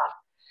 step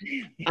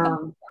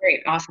up.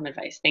 Great, awesome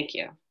advice. Thank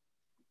you.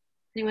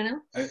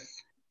 Anyone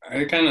else?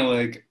 I kind of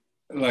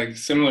like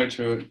similar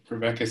to what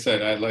Rebecca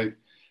said.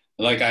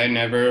 I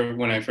never,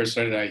 when I first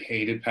started, I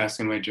hated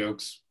passing my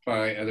jokes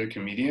by other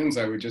comedians.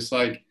 I would just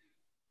like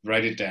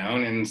write it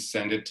down and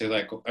send it to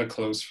like a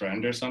close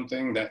friend or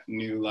something that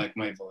knew like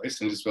my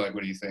voice and just be like,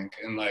 what do you think?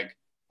 And like,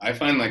 I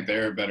find like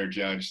they're a better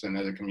judge than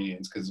other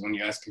comedians, because when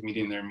you ask a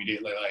comedian, they're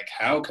immediately like,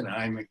 how can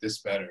I make this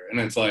better? And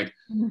it's like,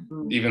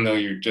 even though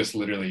you're just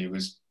literally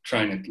was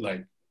trying to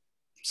like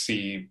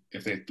see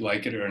if they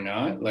like it or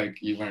not, like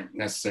you weren't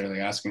necessarily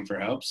asking for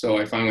help. So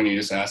I find when you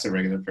just ask a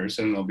regular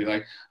person, they'll be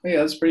like, oh yeah,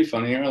 that's pretty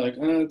funny, or like,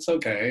 oh, it's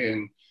okay.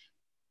 And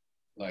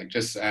like,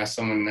 just ask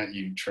someone that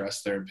you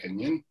trust their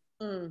opinion.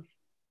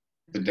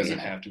 It doesn't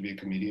have to be a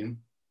comedian.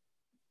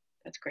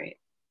 That's great.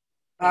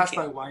 Ask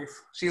my wife.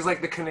 She's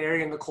like the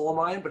canary in the coal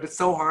mine, but it's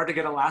so hard to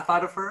get a laugh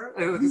out of her.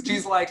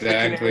 She's like,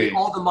 exactly. The canary,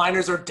 all the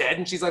miners are dead,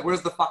 and she's like,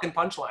 where's the fucking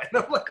punchline?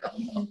 I'm like,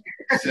 oh.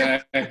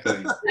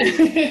 Exactly.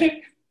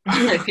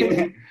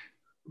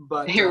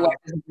 But your wife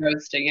is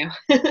roasting you.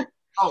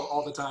 Oh,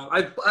 all the time.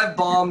 I've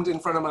bombed in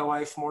front of my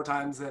wife more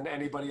times than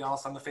anybody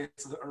else on the face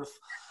of the earth.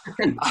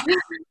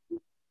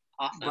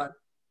 Awesome.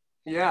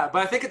 But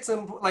I think it's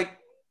like,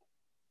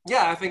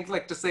 I think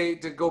like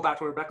to go back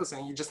to what Rebecca was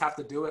saying, you just have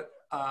to do it,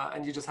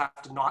 and you just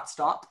have to not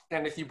stop.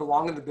 And if you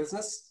belong in the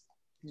business,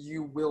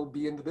 you will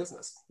be in the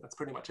business. That's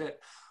pretty much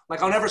it.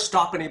 Like, I'll never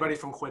stop anybody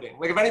from quitting.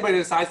 Like, if anybody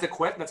decides to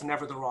quit, that's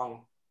never the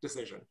wrong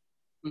decision.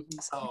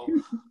 So,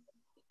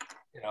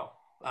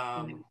 learn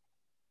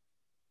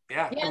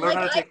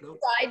how to take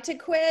notes. I tried to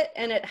quit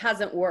and it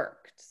hasn't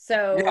worked.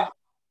 So yeah,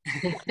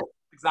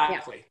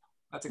 exactly. Yeah.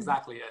 That's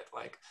exactly it.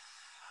 Like,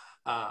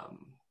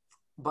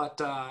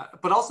 but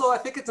also I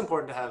think it's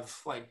important to have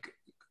like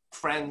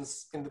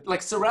friends in the,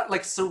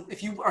 so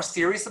if you are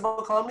serious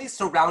about comedy,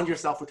 surround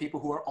yourself with people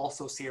who are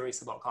also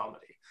serious about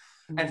comedy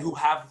and who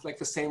have like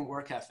the same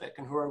work ethic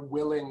and who are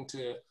willing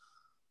to,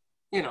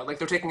 like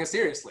they're taking it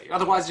seriously.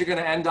 Otherwise you're going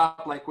to end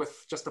up like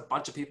with just a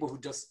bunch of people who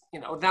just,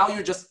 now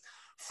you're just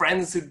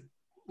friends who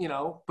you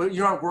know, but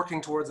you're not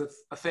working towards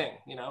a thing,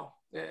 you know.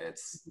 Yeah,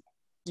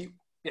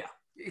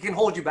 it can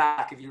hold you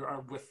back if you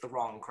are with the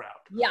wrong crowd.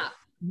 Yeah.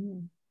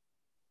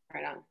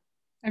 Right on.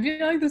 I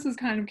feel like this is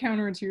kind of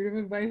counterintuitive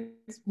advice,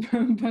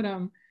 but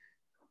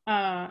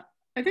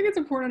I think it's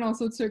important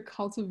also to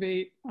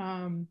cultivate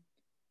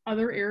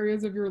other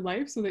areas of your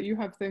life so that you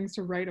have things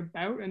to write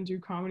about and do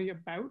comedy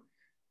about.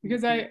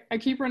 Because I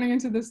keep running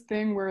into this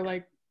thing where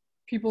like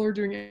people are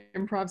doing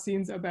improv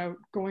scenes about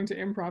going to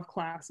improv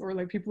class, or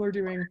like people are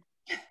doing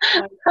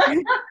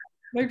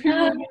like people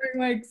are doing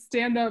like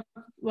stand-up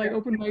like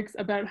open mics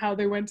about how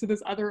they went to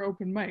this other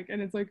open mic,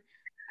 and it's like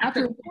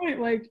after a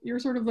point like you're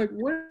sort of like,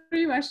 what are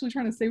you actually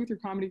trying to say with your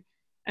comedy,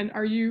 and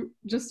are you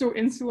just so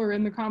insular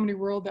in the comedy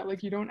world that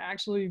like you don't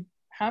actually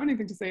have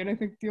anything to say? And I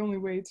think the only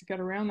way to get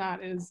around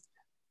that is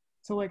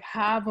to like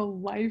have a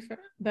life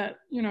that,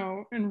 you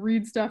know, and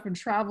read stuff and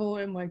travel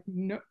and like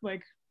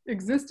like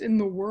exist in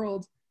the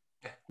world,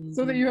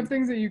 so that you have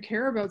things that you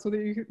care about, so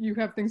that you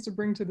have things to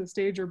bring to the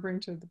stage or bring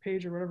to the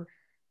page or whatever.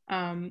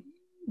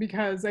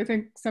 Because I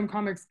think some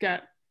comics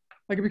get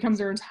like, it becomes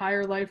their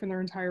entire life and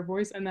their entire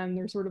voice, and then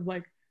they're sort of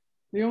like,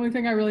 the only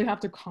thing I really have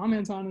to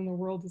comment on in the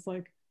world is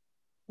like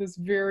this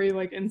very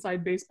like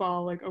inside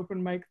baseball like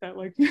open mic that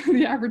like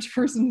the average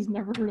person has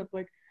never heard of.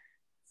 Like,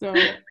 so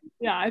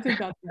yeah, I think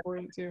that's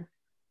important too.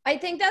 I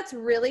think that's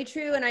really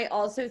true. And I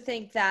also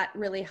think that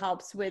really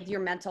helps with your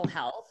mental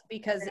health,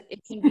 because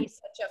it can be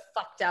such a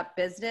fucked up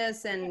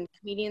business and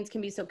comedians can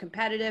be so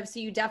competitive. So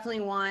you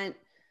definitely want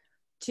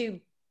to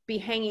be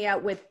hanging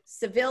out with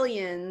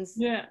civilians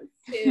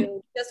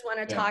who just want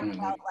to talk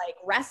about like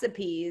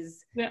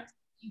recipes. Yeah.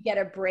 You get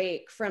a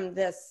break from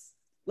this.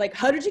 Like,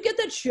 how did you get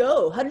that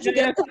show? How did you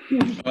get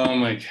that? Oh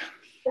my God.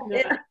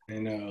 Yeah. I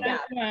know.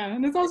 Yeah.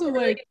 And it's also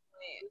like,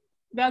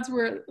 that's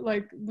where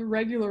like the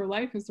regular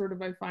life is sort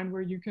of, I find,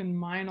 where you can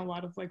mine a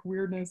lot of like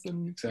weirdness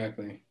and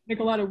exactly make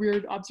a lot of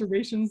weird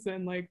observations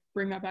and like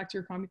bring that back to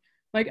your comedy.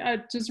 Like, I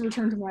just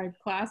returned to my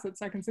class at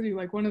Second City.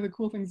 Like, one of the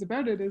cool things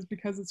about it is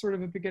because it's sort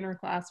of a beginner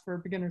class for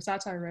beginner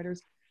satire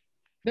writers,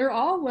 they're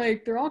all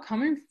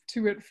coming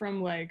to it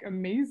from like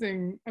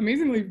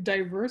amazingly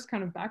diverse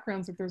kind of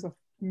backgrounds. Like, there's a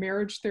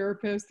marriage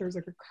therapist, there's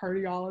like a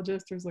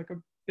cardiologist, there's like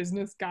a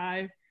business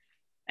guy,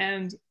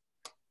 and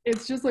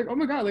it's just like, oh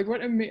my God, like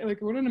what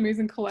an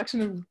amazing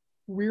collection of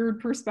weird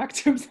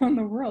perspectives on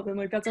the world. And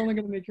like, that's only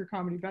going to make your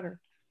comedy better.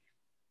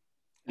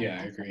 Yeah,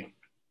 I agree.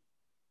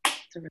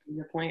 That's a really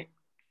good point.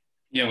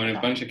 Yeah, when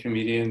a bunch of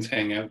comedians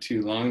hang out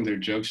too long, their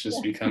jokes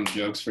just become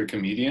jokes for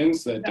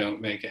comedians that don't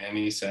make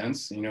any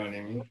sense. You know what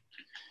I mean?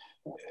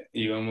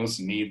 You almost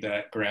need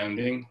that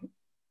grounding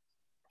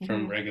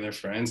from regular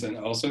friends. And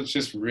also, it's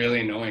just really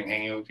annoying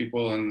hanging out with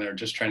people and they're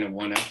just trying to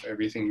one up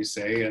everything you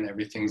say and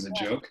everything's a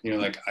joke. You know,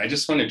 like, I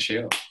just want to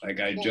chill. Like,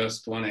 I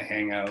just want to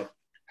hang out,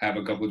 have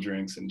a couple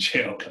drinks and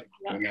chill. Like,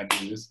 we got to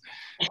do this.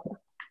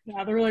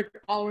 Yeah, they're like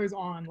always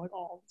on, like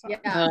all the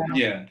time.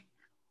 Yeah.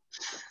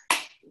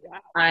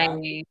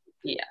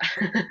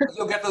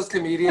 You'll get those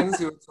comedians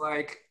who it's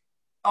like,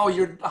 oh,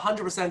 you're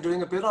 100%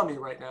 doing a bit on me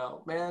right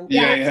now, man.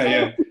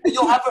 Yeah.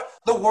 You'll have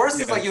the worst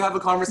is like, you have a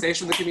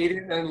conversation with the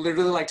comedian and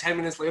literally like 10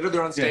 minutes later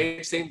they're on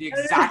stage saying the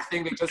exact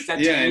thing they just said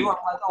to you. I'm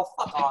like, oh,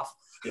 fuck off.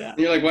 Yeah. And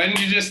you're like, why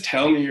didn't you just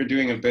tell me you're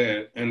doing a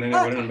bit? And then it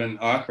wouldn't have been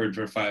awkward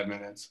for 5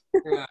 minutes.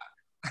 Yeah.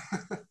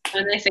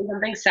 When they say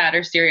something sad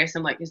or serious,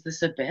 I'm like, is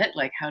this a bit?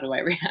 Like, how do I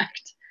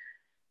react?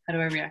 How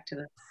do I react to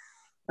this?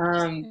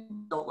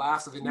 Don't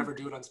laugh if you never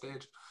do it on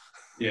stage.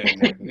 Yeah,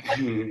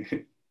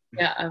 exactly.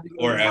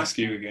 Or ask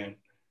you again.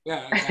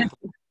 Yeah,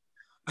 exactly.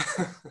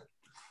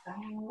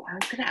 Oh, I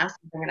was gonna ask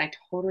something and I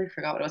totally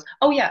forgot what it was.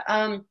 Oh yeah.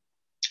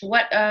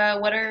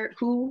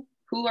 Who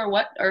or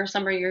what are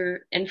some of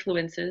your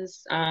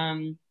influences?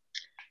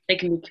 They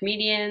can be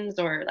comedians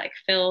or like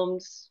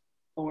films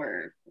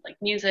or like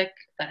music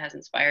that has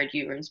inspired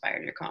you or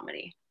inspired your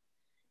comedy,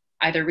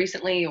 either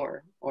recently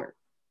or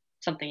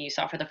something you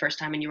saw for the first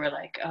time and you were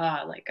like,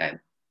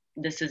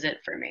 this is it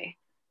for me,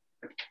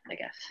 I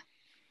guess.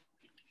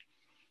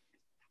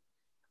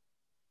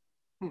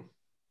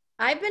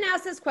 I've been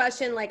asked this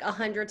question like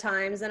 100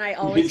 times and I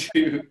always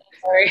Me too.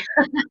 Sorry.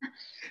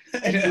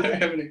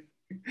 And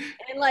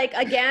like,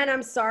 again,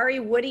 I'm sorry,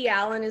 Woody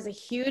Allen is a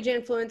huge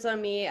influence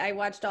on me. I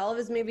watched all of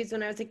his movies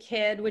when I was a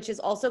kid, which is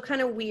also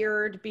kind of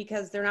weird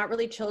because they're not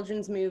really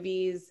children's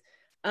movies.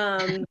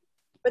 But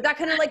that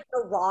kind of like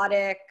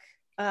erotic,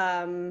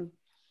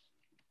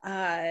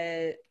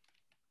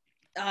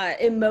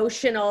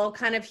 emotional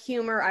kind of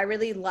humor I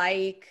really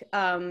like.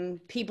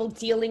 People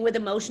dealing with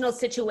emotional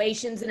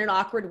situations in an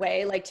awkward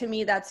way, like, to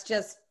me that's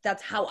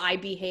how I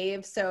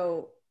behave.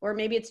 So, or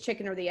maybe it's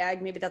chicken or the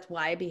egg, maybe that's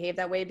why I behave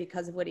that way,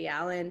 because of Woody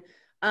Allen.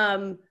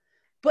 And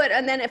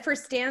then for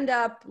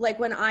stand-up, like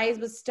when I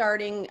was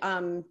starting,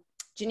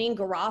 Janine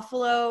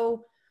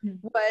Garofalo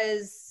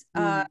was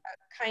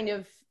kind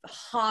of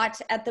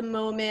hot at the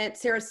moment,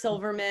 Sarah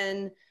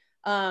Silverman,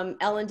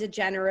 Ellen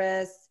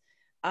DeGeneres,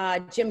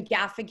 Jim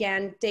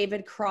Gaffigan,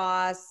 David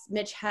Cross,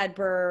 Mitch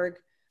Hedberg.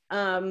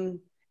 And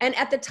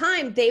at the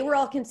time, they were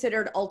all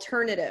considered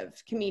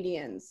alternative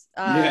comedians.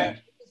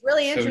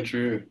 really So interesting.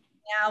 true.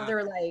 Now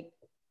they're like,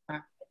 I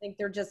think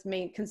they're just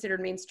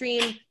considered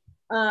mainstream.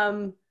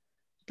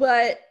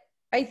 But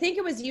I think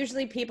it was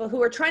usually people who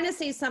were trying to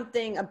say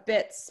something a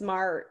bit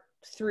smart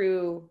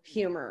through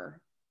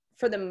humor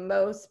for the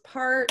most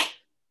part.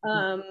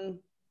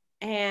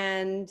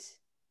 And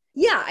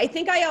yeah, I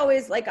think I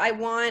always like, I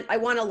want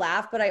to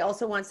laugh, but I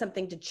also want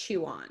something to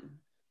chew on.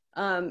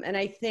 And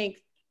I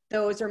think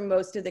those are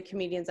most of the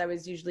comedians I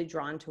was usually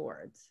drawn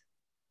towards.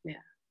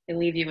 Yeah, they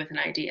leave you with an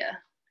idea.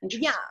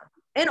 Yeah.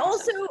 And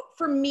also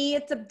for me,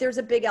 there's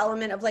a big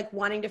element of like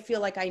wanting to feel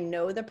like I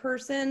know the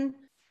person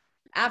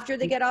after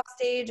they get off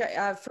stage.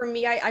 For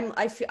me,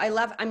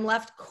 I'm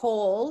left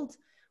cold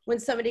when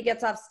somebody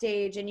gets off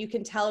stage, and you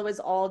can tell it was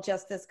all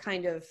just this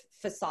kind of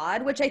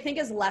facade, which I think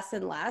is less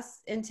and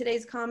less in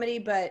today's comedy.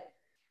 But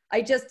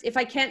if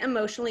I can't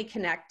emotionally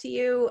connect to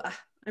you,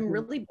 I'm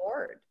really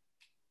bored.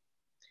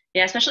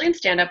 Yeah, especially in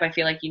stand-up, I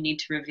feel like you need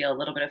to reveal a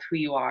little bit of who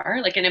you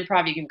are. Like in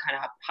improv, you can kind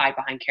of hide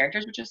behind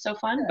characters, which is so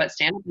fun. But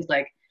stand-up is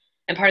like,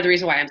 and part of the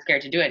reason why I'm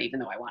scared to do it, even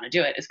though I want to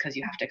do it, is because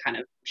you have to kind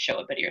of show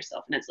a bit of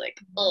yourself, and it's like,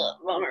 ugh,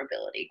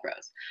 vulnerability,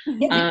 gross.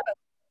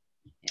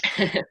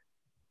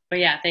 But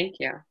yeah, thank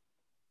you.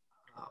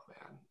 Oh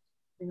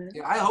man.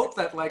 Yeah, I hope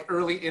that like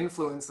early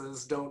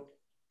influences don't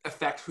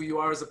affect who you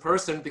are as a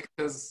person,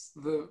 because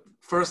the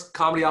first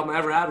comedy album I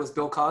ever had was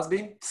Bill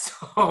Cosby.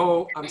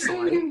 So I'm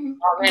sorry.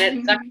 Oh man,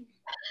 it sucks.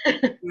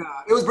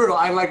 Yeah, it was brutal.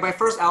 My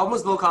first album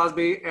was Bill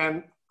Cosby,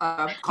 and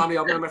comedy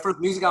album, and my first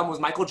music album was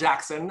Michael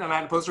Jackson, and I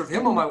had a poster of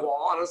him on my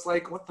wall, and I was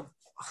like, what the,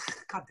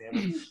 god damn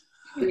it.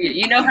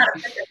 You know how to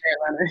pick it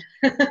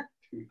there, Leonard.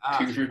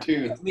 2 for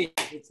 2.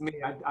 It's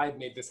me. I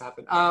made this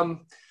happen.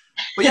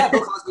 But yeah,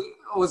 Bill Cosby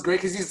was great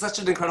because he's such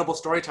an incredible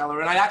storyteller,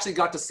 and I actually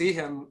got to see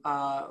him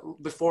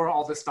before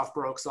all this stuff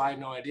broke, so I had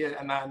no idea.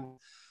 And then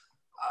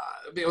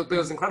it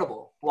was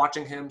incredible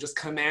watching him just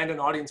command an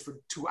audience for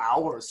 2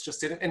 hours, just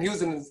sitting. And he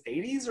was in his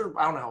 80s, or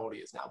I don't know how old he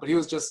is now, but he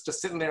was just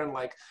sitting there in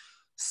like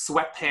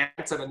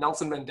sweatpants and a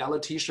Nelson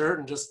Mandela t-shirt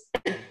and just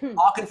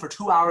talking for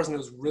 2 hours, and it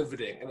was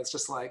riveting. And it's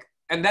just like,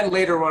 and then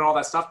later when all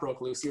that stuff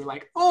broke loose, you're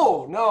like,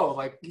 oh no,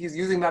 like he's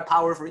using that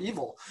power for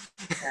evil.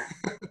 Yeah.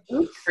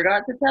 Oops,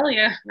 forgot to tell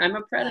you, I'm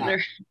a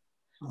predator.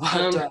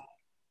 Yeah.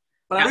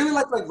 But I really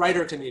like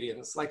writer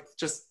comedians, like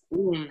just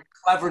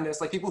cleverness,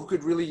 like people who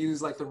could really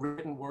use like the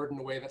written word in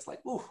a way that's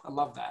like, ooh, I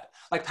love that.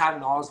 Like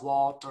Patton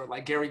Oswalt, or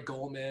like Gary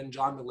Goldman,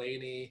 John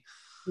Mulaney.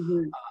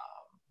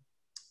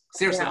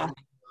 Seriously, Yeah.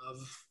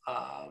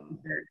 love.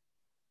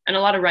 And a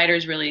lot of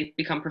writers really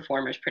become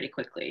performers pretty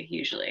quickly,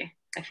 usually,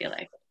 I feel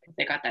like.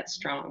 They got that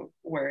strong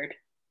word.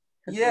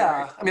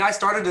 Yeah, I mean, I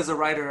started as a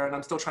writer, and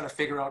I'm still trying to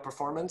figure out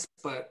performance,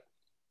 but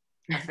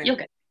I think You'll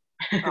get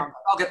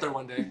I'll get there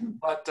one day.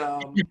 But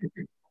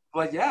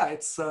yeah,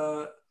 it's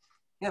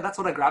that's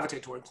what I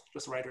gravitate towards,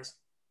 just writers.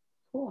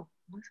 Cool.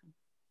 Awesome.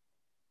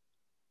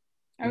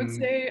 I would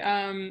say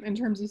in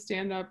terms of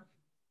stand-up,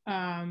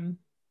 my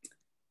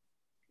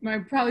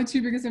probably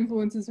 2 biggest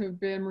influences have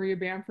been Maria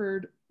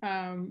Bamford,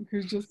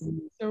 who's just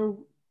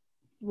so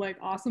like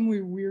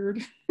awesomely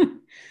weird,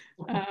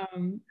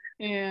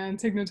 and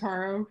Tig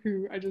Notaro,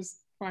 who I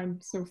just find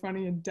so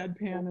funny and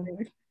deadpan and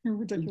like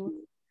ridiculous.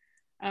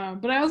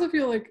 But I also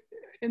feel like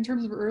in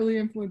terms of early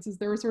influences,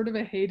 there was sort of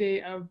a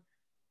heyday of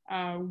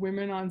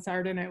women on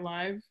Saturday Night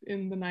Live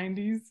in the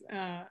 90s,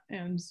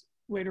 and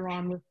later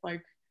on with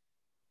like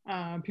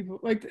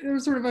people, like there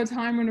was sort of a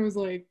time when it was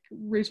like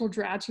Rachel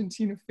Dratch and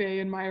Tina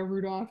Fey and Maya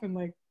Rudolph and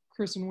like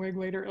Kristen Wiig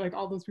later, like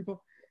all those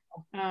people.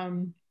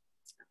 And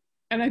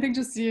I think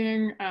just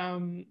seeing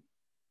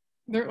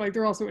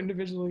they're also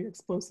individually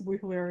explosively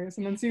hilarious,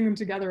 and then seeing them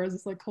together as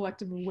this like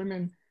collective of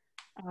women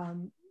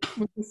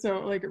was so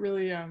like it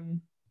really I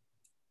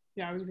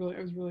was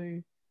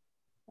really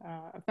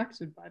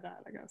affected by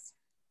that, I guess.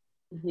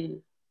 It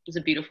was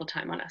a beautiful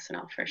time on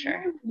SNL for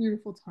sure. It was a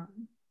beautiful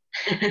time.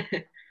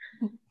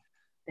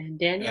 And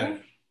Daniel?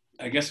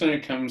 I guess when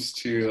it comes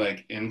to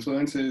like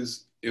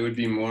influences, it would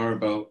be more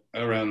about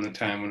around the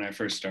time when I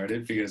first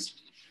started, because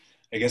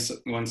I guess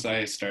once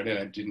I started,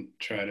 I didn't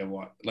try to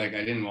watch, like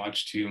I didn't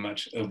watch too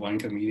much of one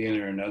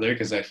comedian or another,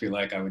 because I feel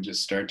like I would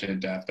just start to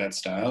adapt that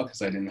style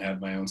because I didn't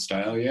have my own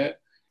style yet.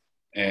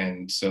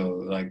 And so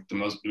like the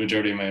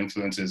majority of my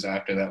influences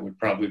after that would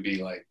probably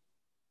be like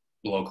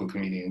local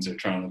comedians or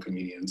Toronto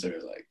comedians or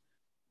like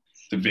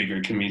the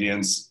bigger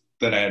comedians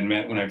that I had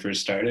met when I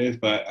first started.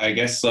 But I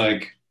guess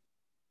like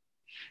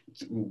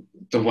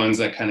the ones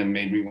that kind of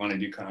made me want to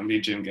do comedy,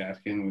 Jim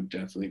Gaffigan would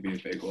definitely be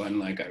a big one.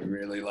 Like I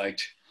really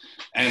liked,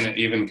 and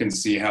even can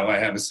see how I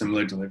have a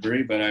similar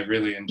delivery, but I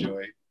really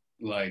enjoy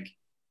like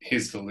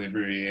his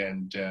delivery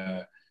and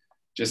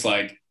just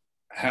like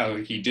how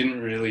he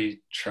didn't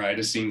really try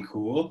to seem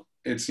cool.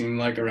 It seemed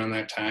like around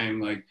that time,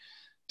 like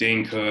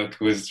Dane Cook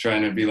was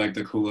trying to be like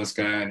the coolest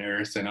guy on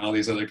earth, and all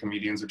these other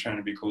comedians were trying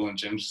to be cool, and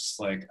Jim's just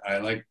like, I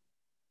like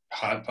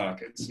Hot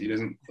Pockets. He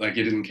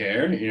didn't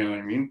care, you know what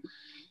I mean?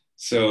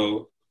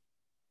 So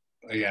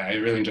yeah, I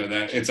really enjoyed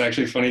that. It's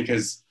actually funny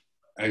because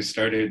I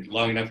started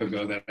long enough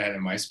ago that I had a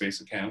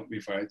MySpace account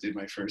before I did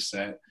my first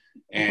set.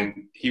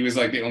 And he was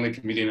like the only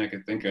comedian I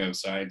could think of.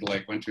 So I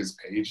like went to his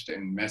page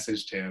and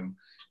messaged him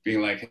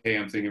being like, hey,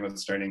 I'm thinking about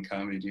starting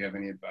comedy. Do you have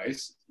any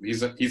advice?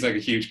 He's like a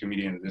huge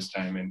comedian at this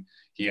time. And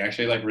he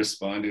actually like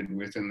responded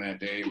within that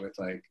day with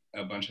like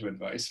a bunch of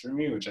advice for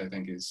me, which I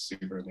think is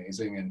super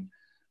amazing. And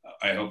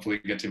I hopefully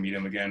get to meet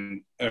him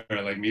again,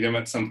 or like meet him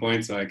at some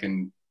point so I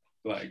can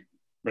like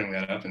bring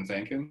that up and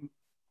thank him.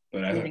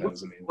 But I thought that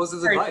was amazing. What was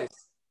his advice?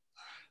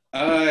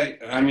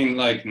 I mean,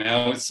 like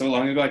now it's so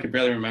long ago I could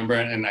barely remember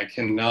it, and I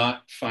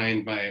cannot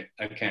find my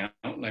account,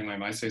 like my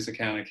MySpace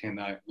account. I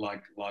cannot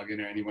like log in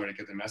or anywhere to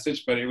get the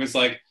message. But it was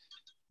like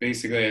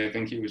basically, I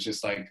think he was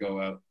just like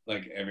go out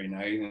like every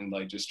night and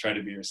like just try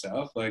to be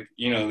yourself. Like,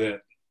 you know,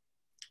 the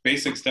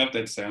basic stuff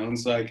that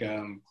sounds like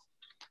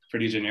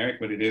pretty generic,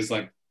 but it is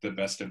like the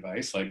best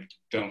advice. Like,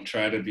 don't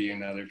try to be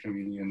another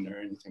comedian or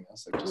anything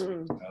else. Like, just be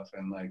yourself,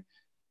 and like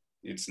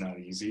it's not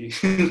easy.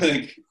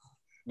 Like.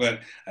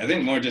 But I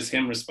think more just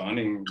him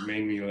responding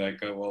made me like,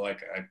 oh, well,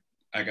 like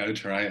I got to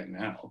try it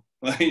now.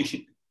 Like,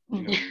 you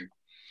know.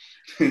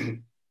 I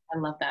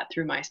love that,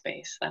 through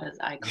MySpace. That is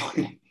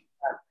iconic.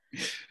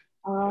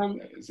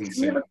 That is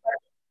insane.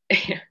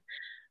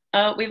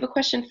 We have a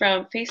question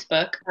from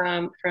Facebook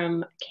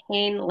from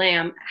Kane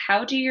Lamb.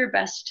 How do your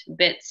best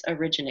bits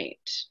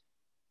originate?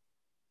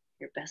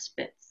 Your best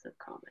bits of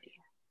comedy.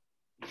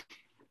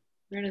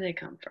 Where do they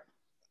come from?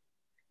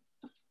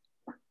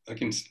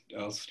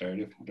 I'll start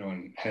if no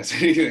one has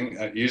anything.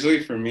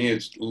 Usually for me,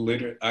 it's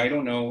literally, I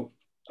don't know.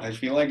 I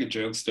feel like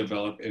jokes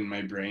develop in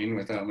my brain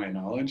without my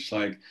knowledge.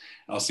 Like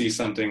I'll see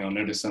something, I'll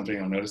notice something,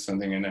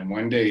 and then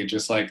one day it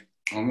just like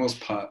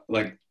almost pop,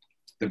 like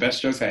the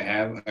best jokes I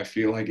have, I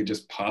feel like it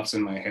just pops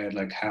in my head,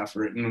 like half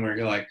written, where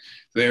you're like,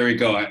 there we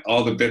go.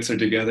 All the bits are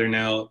together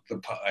now.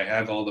 I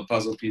have all the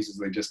puzzle pieces,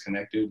 they just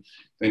connected.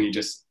 Then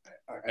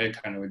I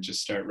kind of would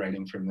just start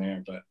writing from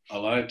there. But a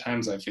lot of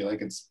times I feel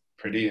like it's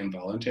pretty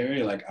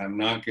involuntary. Like I'm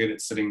not good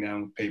at sitting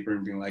down with paper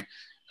and being like,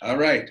 all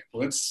right,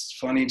 what's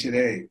funny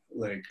today?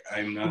 Like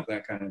I'm not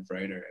that kind of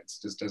writer. It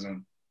just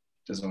doesn't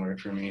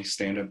work for me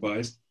stand-up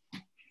wise.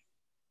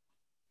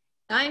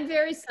 I'm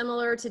very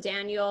similar to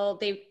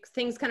Daniel.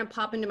 Things kind of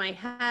pop into my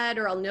head,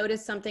 or I'll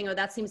notice something, oh,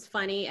 that seems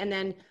funny. And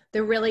then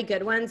the really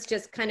good ones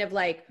just kind of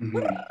like,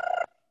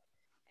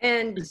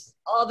 and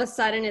all of a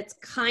sudden it's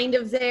kind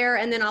of there,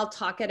 and then I'll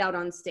talk it out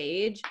on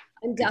stage.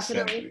 I'm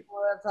definitely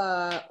more of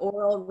a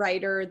oral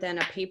writer than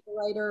a paper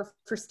writer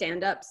for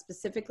stand-up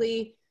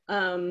specifically,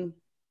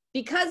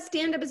 because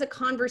stand-up is a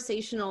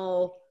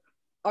conversational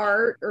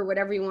art, or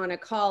whatever you want to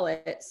call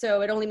it.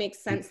 So it only makes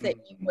sense that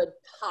you would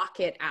talk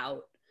it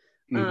out.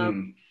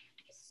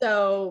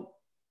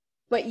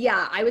 But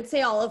yeah, I would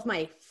say all of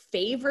my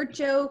favorite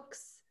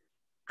jokes,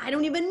 I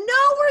don't even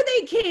know where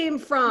they came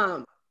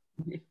from.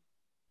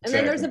 And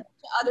then there's a bunch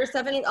of other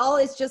stuff, and it all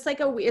is just like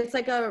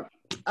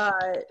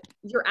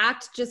your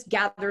act just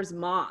gathers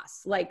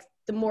moss. Like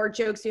the more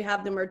jokes you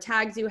have, the more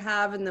tags you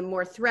have, and the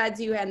more threads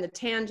you have, and the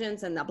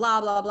tangents and the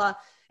blah, blah, blah.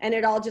 And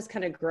it all just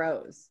kind of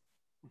grows.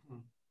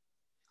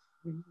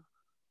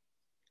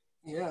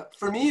 Yeah,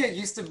 for me, it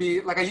used to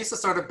be like, I used to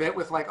start a bit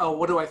with like, oh,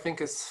 what do I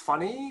think is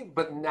funny?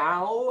 But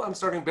now I'm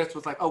starting bits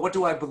with like, oh, what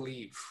do I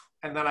believe?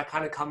 And then I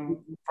kind of come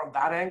from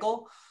that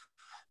angle.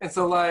 And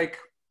so like,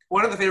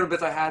 one of the favorite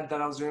bits I had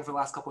that I was doing for the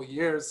last couple of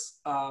years,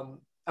 I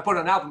put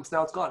on an album, so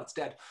now it's gone, it's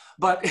dead.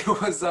 But it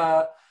was,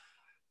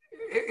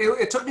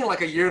 it took me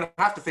like a year and a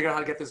half to figure out how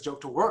to get this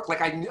joke to work.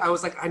 Like I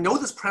was like, I know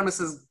this premise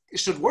it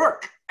should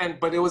work.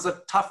 But it was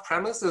a tough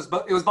premise. It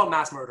was about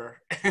mass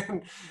murder.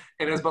 And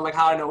it was about like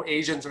how I know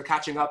Asians are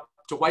catching up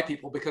to white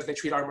people because they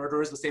treat our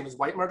murderers the same as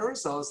white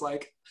murderers. So I was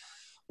like,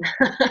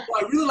 well,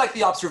 I really like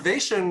the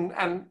observation.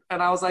 And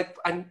I was like,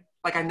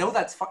 I know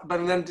that's fun.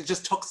 But then it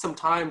just took some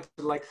time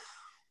to like,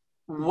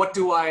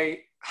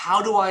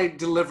 how do I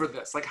deliver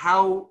this? Like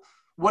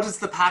what is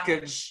the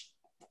package,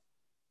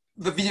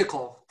 the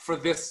vehicle for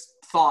this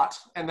thought?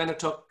 And then it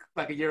took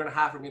like a year and a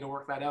half for me to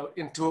work that out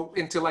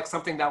into like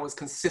something that was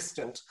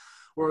consistent,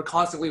 where we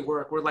constantly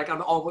work. We're like,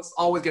 I'm always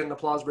getting an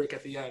applause break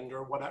at the end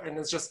or whatever. And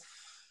it's just,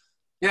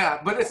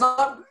 yeah, but it's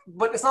not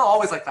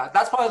always like that.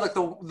 That's probably like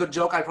the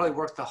joke I probably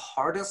worked the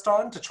hardest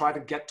on to try to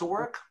get to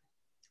work.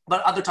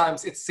 But other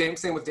times it's same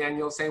with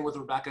Daniel, same with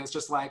Rebecca. It's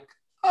just like,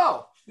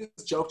 oh, this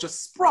joke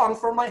just sprung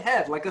from my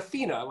head like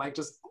Athena, like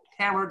just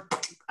hammered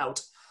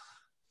out.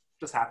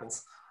 Just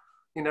happens.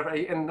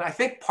 And I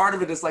think part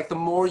of it is like the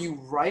more you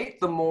write,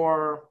 the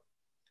more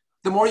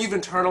you've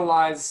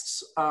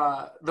internalized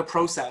the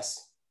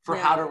process for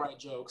how to write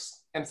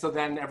jokes. And so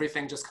then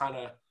everything just kind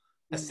of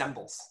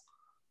assembles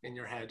in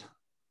your head.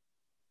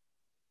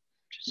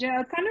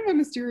 Yeah, it's kind of a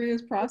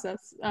mysterious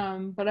process.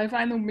 But I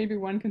find that maybe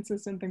one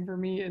consistent thing for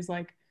me is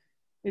like,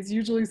 it's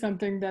usually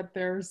something that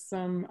there's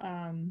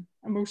some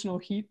emotional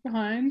heat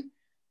behind.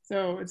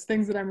 So it's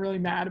things that I'm really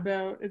mad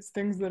about. It's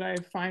things that I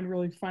find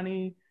really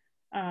funny.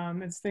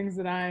 It's things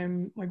that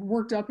I'm like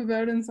worked up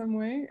about in some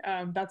way.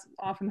 That's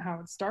often how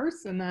it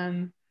starts. And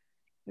then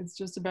it's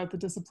just about the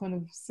discipline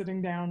of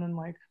sitting down and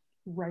like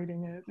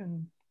writing it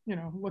and, you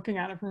know, looking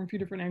at it from a few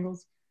different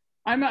angles.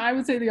 I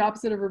would say the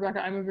opposite of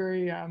Rebecca. I'm a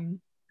very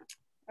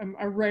I'm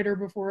a writer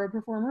before a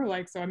performer,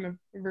 like, so I'm a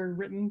very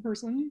written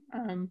person.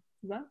 Does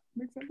that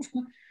make sense?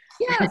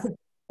 Yes.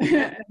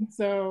 And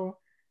so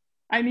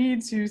I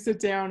need to sit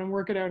down and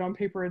work it out on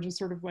paper and just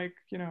sort of like,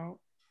 you know,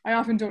 I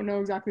often don't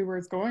know exactly where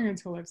it's going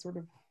until I've sort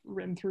of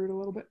written through it a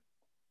little bit.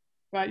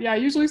 But yeah,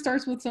 it usually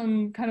starts with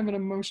some kind of an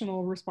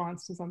emotional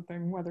response to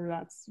something, whether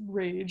that's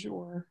rage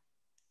or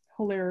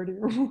hilarity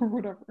or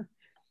whatever.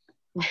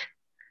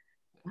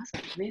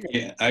 Awesome. Amazing.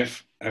 Yeah,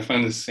 I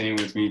find the same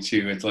with me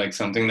too. It's like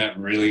something that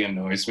really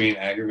annoys me and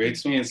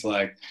aggravates me. It's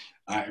like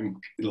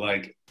I'm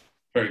like,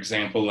 for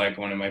example, like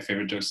one of my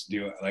favorite jokes to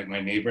do, like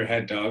my neighbor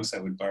had dogs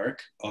that would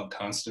bark all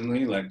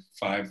constantly, like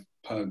 5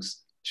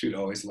 pugs she would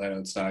always let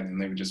outside,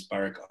 and they would just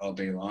bark all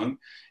day long.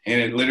 And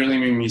it literally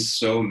made me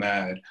so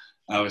mad.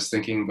 I was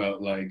thinking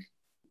about like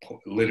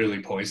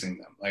literally poisoning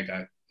them. Like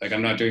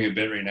I'm not doing a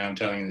bit right now, I'm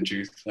telling you the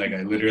truth. Like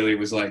I literally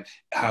was like,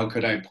 how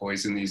could I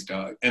poison these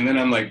dogs? And then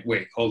I'm like,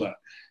 wait, hold on.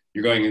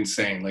 You're going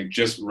insane. Like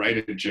just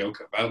write a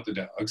joke about the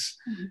dogs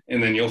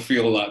and then you'll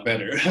feel a lot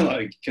better.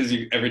 Like, cause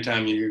every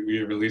time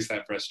you release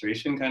that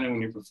frustration kind of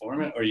when you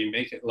perform it, or you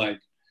make it like,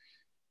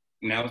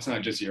 now it's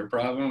not just your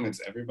problem,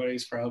 it's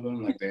everybody's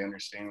problem. Like they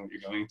understand what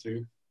you're going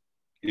through.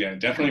 Yeah,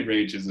 definitely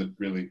rage is a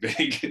really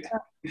big,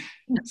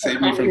 save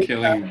me from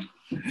killing.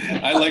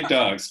 I like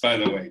dogs, by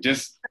the way.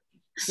 Just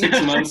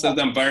 6 months of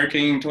them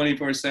barking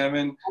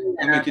 24/7,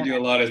 they'll make you do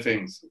a lot of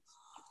things.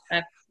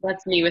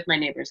 That's me with my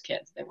neighbor's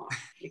kids. They won't.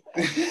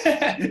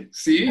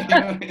 See?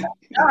 No,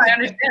 I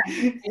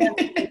understand.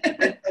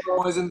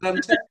 Poison them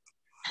too.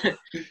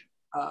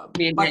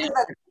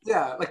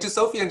 Yeah, like to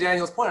Sophie and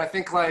Daniel's point, I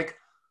think like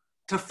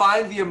to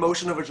find the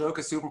emotion of a joke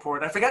is super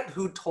important. I forget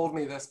who told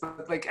me this,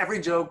 but like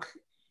every joke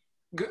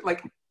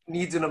like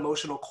needs an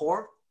emotional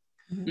core,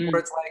 where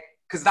it's like,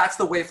 because that's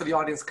the way for the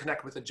audience to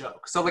connect with a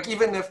joke. So like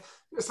even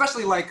if,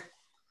 especially like,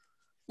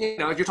 you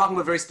know, if you're talking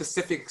about very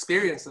specific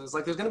experiences,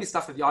 like there's going to be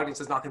stuff that the audience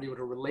is not going to be able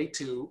to relate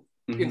to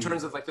in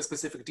terms of like the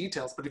specific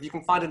details. But if you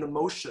can find an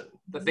emotion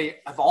that they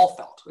have all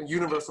felt, a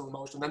universal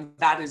emotion, then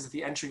that is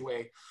the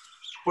entryway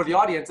for the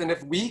audience. And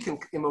if we can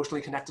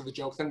emotionally connect to the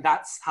joke, then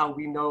that's how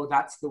we know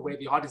that's the way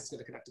the audience is going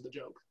to connect to the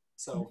joke.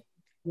 So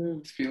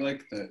I feel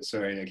like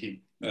sorry, I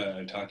keep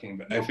talking,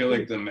 but I feel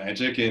like the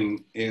magic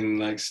in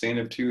like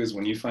stand-up too is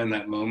when you find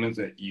that moment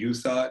that you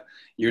thought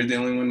you're the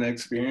only one that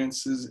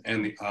experiences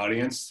and the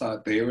audience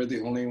thought they were the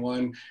only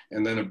one,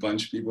 and then a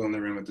bunch of people in the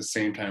room at the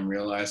same time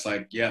realize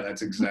like, yeah,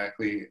 that's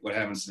exactly what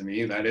happens to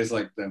me. That is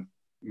like the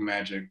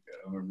magic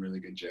of a really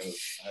good joke.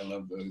 I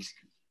love those.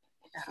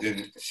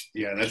 And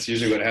yeah, that's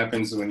usually what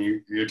happens when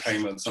you're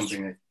talking about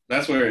something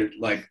that's where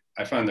like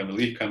I find the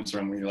relief comes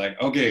from, when you're like,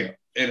 okay,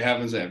 it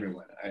happens to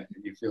everyone.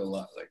 You feel a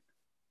lot like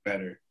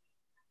better.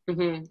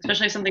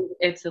 Especially if something,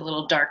 it's a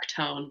little dark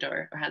toned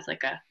or has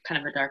like a kind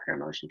of a darker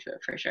emotion to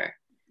it, for sure.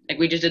 Like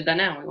we just did that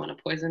now. We want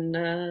to poison.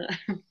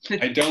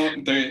 I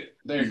don't.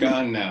 They're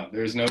gone now.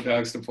 There's no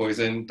dogs to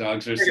poison.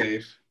 Dogs are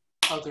safe.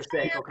 Oh, they're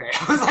safe. Okay.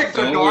 I was like,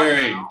 don't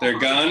worry. Now. They're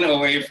gone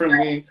away from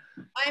me.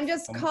 I'm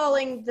just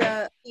calling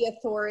the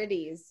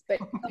authorities, but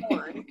come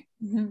on.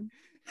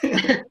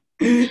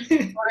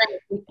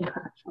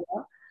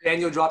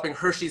 Daniel dropping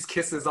Hershey's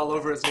Kisses all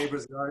over his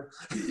neighbor's yard.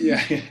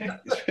 Yeah.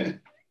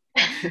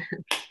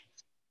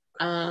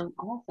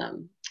 Awesome.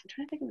 I'm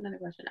trying to think of another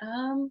question.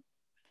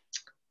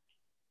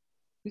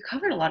 We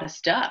covered a lot of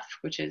stuff,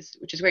 which is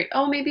great.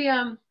 Oh, maybe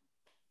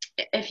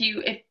if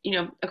you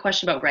know, a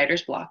question about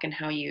writer's block and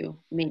how you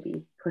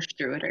maybe push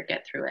through it or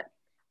get through it.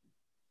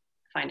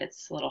 I find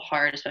it's a little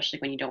hard, especially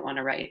when you don't want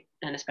to write,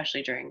 and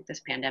especially during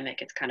this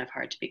pandemic, it's kind of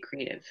hard to be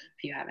creative.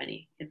 If you have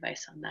any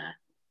advice on that.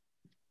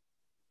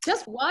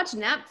 Just watch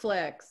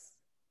Netflix.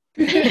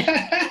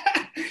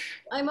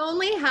 I'm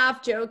only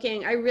half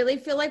joking. I really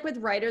feel like with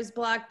writer's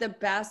block, the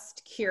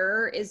best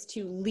cure is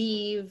to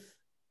leave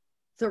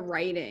the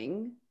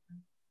writing.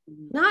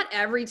 Not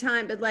every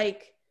time, but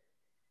like,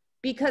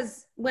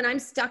 because when I'm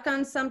stuck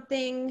on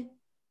something,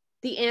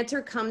 the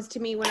answer comes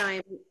to me when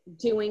I'm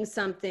doing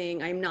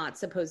something I'm not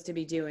supposed to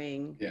be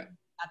doing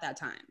at that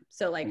time.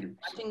 So like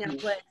watching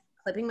Netflix,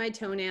 clipping my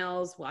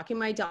toenails, walking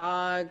my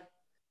dog,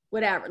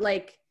 whatever,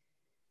 like,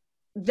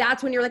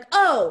 that's when you're like,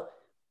 oh,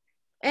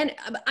 and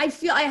I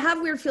have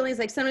weird feelings.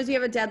 Like sometimes you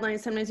have a deadline,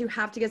 sometimes you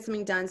have to get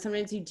something done,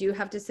 sometimes you do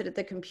have to sit at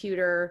the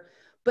computer,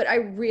 but I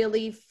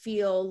really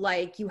feel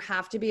like you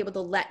have to be able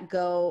to let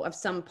go of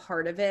some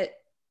part of it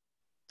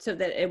so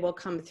that it will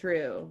come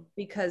through,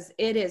 because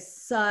it is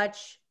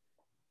such,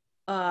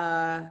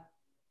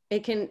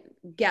 it can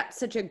get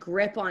such a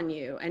grip on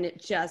you, and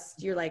it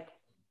just, you're like,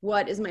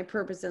 what is my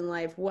purpose in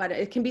life?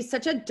 It can be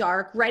such a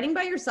dark, writing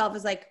by yourself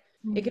is like,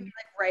 it could be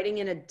like writing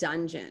in a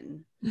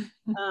dungeon.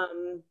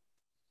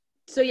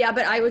 So yeah,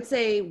 but I would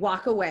say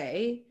walk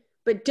away,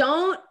 but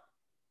don't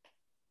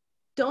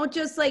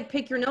just like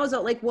pick your nose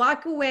out, like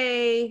walk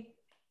away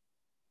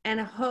and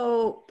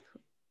hope.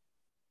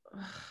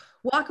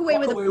 Walk away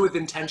with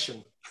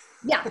intention.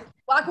 Yeah,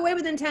 walk away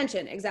with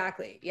intention.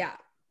 Exactly. Yeah.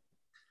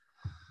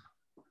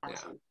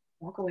 Awesome.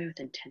 Walk away with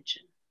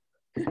intention.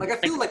 Like, I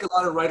feel like a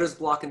lot of writer's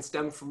block can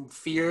stem from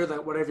fear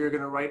that whatever you're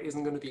going to write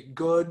isn't going to be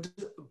good.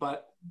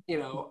 But, you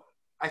know,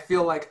 I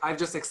feel like I've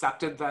just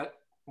accepted that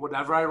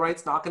whatever I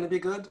write's not going to be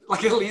good.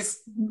 Like, at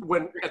least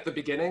when at the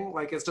beginning,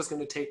 like, it's just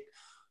going to take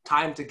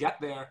time to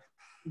get there.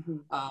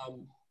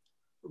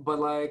 But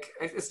like,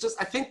 it's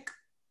just, I think,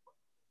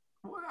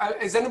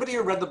 has anybody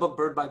here read the book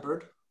Bird by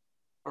Bird?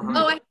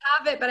 Oh, I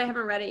have it, but I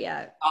haven't read it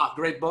yet. Ah,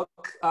 great book.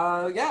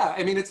 Yeah,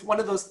 I mean, it's one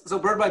of those, so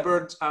Bird by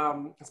Bird, it's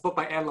a book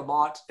by Anne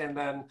Lamott, and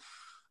then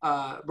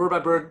Bird by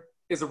Bird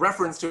is a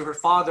reference to her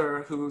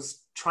father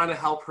who's trying to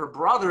help her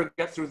brother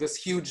get through this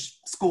huge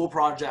school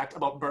project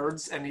about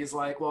birds, and he's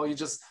like, well, you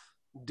just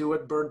do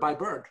it bird by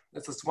bird.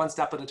 It's just one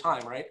step at a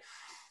time, right?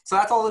 So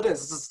that's all it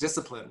is. It's just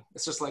discipline.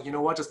 It's just like, you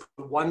know what, just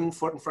put one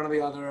foot in front of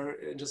the other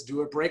and just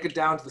do it, break it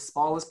down to the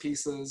smallest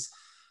pieces,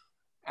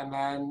 and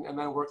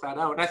then work that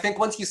out. And I think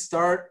once you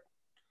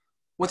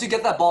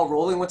get that ball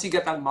rolling, once you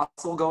get that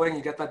muscle going,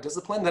 you get that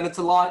discipline, then it's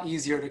a lot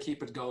easier to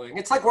keep it going.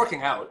 It's like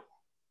working out,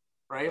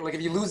 right? Like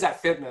if you lose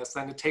that fitness,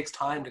 then it takes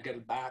time to get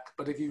it back.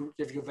 But if you're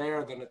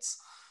there, then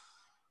it's,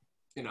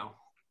 you know,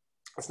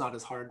 it's not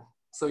as hard.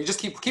 So you just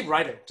keep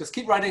writing. Just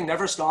keep writing,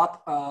 never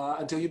stop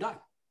until you die.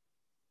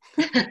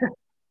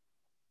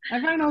 I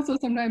find also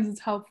sometimes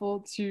it's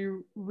helpful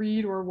to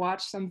read or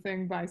watch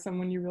something by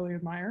someone you really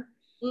admire.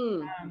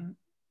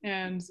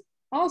 And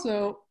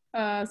also,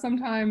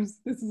 sometimes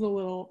this is a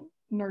little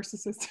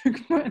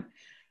narcissistic, but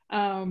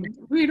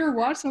read or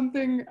watch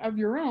something of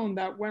your own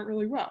that went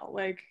really well,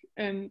 like,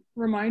 and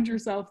remind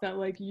yourself that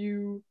like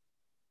you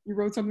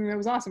wrote something that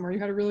was awesome, or you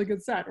had a really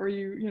good set, or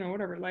you know,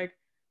 whatever, like,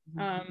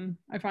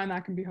 I find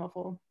that can be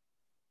helpful.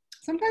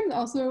 Sometimes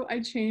also I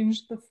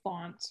change the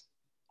font.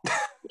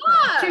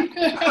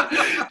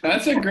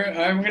 That's a great,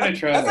 I'm gonna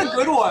try that. That's a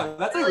good one.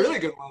 That's a really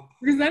good one.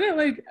 Because then it,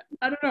 like,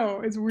 I don't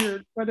know, it's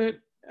weird, but it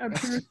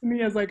appears to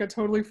me as like a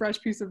totally fresh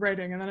piece of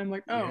writing, and then I'm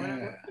like, oh,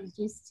 Yeah. it's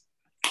just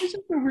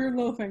a weird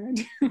little thing I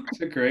do.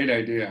 It's a great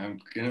idea. I'm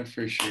gonna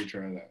for sure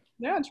try that.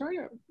 Yeah, try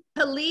it.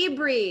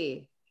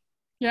 Calibri.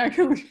 Yeah,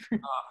 Calibri.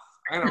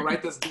 I'm gonna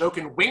write this joke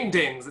in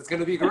wingdings. It's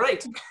gonna be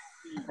great.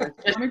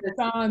 Comic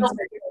Sans,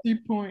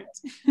 deep point.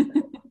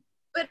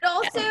 But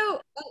also,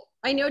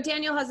 I know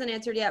Daniel hasn't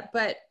answered yet,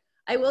 but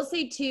I will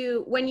say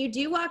too, when you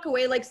do walk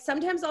away, like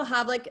sometimes I'll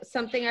have like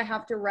something I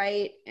have to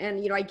write,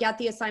 and you know, I get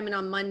the assignment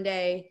on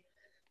Monday,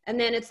 and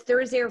then it's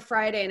Thursday or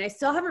Friday, and I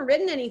still haven't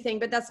written anything,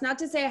 but that's not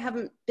to say I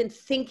haven't been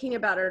thinking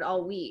about it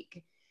all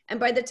week. And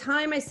by the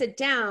time I sit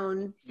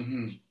down,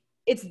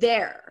 it's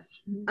there.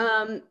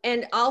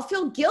 And I'll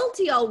feel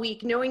guilty all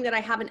week knowing that I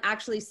haven't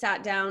actually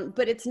sat down,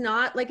 but it's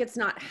not like it's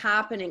not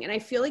happening. And I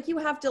feel like you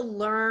have to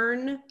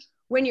learn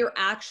when you're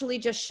actually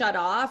just shut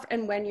off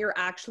and when you're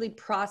actually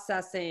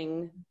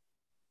processing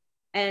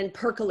and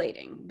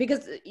percolating,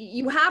 because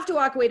you have to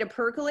walk away to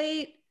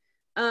percolate.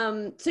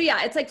 So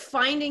yeah, it's like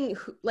finding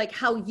like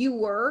how you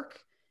work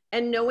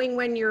and knowing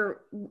when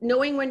you're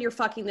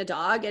fucking the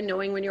dog and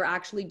knowing when you're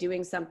actually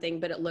doing something,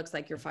 but it looks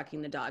like you're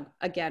fucking the dog.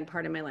 Again,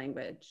 part of my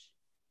language.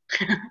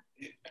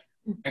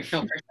 I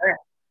feel for sure.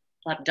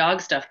 A lot of dog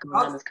stuff going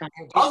on in this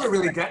conversation. Dogs are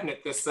really getting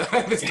it this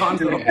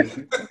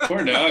convo.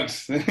 Poor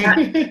dogs.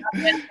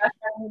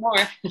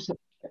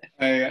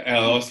 I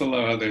also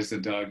love how there's a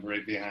dog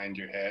right behind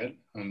your head.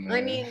 I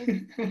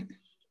mean,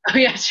 oh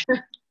yeah,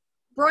 sure.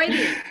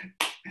 Broidy.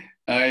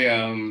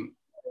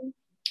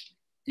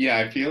 Yeah,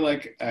 I feel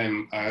like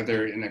I'm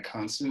either in a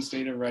constant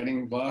state of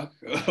writing block,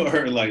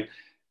 or like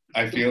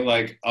I feel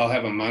like I'll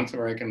have a month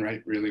where I can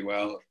write really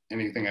well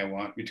anything I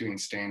want between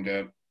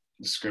stand-up,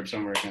 the scripts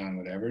I'm working on,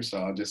 whatever. So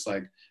I'll just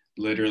like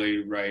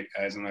literally write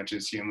as much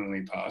as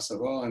humanly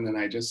possible, and then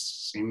I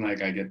just seem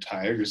like I get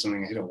tired or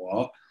something, I hit a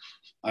wall.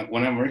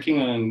 When I'm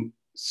working on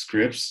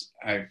scripts,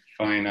 I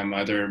find I'm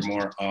either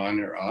more on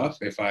or off.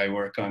 If I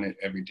work on it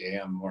every day,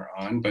 I'm more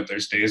on, but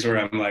there's days where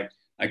I'm like,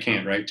 I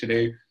can't write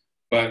today.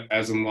 But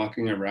as I'm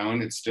walking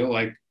around, it's still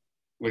like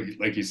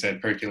you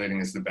said, percolating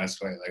is the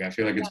best way. Like I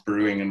feel like it's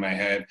brewing in my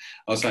head.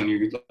 All of a sudden,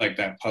 you like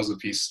that puzzle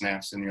piece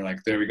snaps, and you're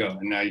like, there we go,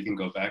 and now you can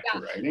go back to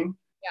writing.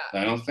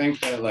 I don't think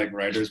that like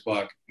writer's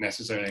block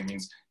necessarily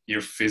means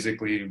you're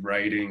physically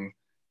writing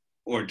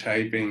or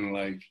typing.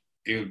 Like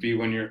it would be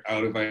when you're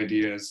out of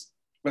ideas.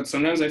 But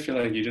sometimes I feel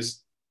like you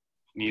just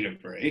need a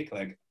break.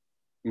 Like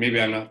maybe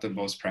I'm not the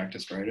most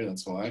practiced writer.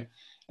 That's why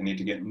I need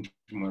to get into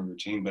more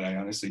routine. But I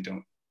honestly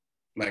don't,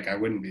 like I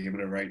wouldn't be able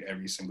to write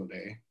every single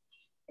day,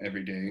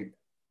 every day.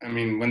 I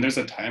mean, when there's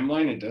a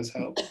timeline, it does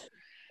help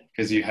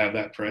because you have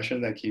that pressure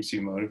that keeps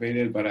you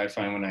motivated. But I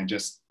find when I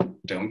just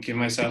don't give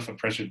myself a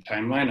pressured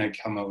timeline, I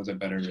come up with a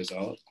better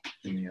result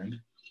in the end.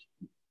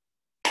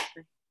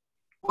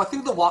 Well, I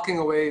think the walking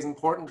away is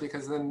important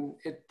because then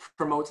it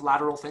promotes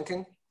lateral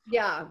thinking.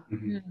 Yeah.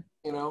 Mm-hmm.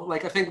 You know,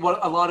 like I think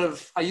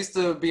I used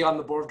to be on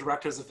the board of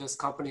directors of this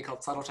company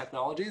called Subtle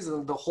Technologies,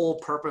 and the whole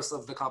purpose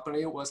of the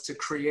company was to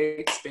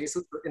create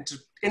spaces for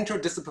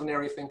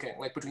interdisciplinary thinking,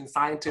 like between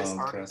scientists,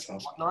 artists,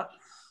 and whatnot.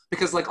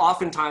 Because like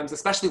oftentimes,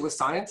 especially with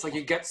science, like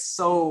you get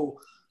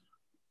so,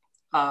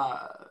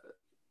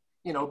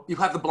 you know, you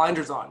have the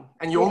blinders on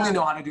and you only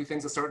know how to do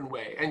things a certain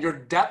way, and your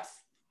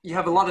depth you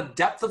have a lot of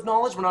depth of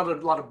knowledge, but not a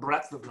lot of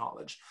breadth of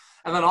knowledge.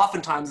 And then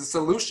oftentimes the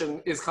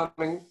solution is from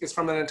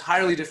an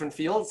entirely different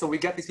field. So we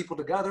get these people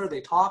together,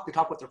 they talk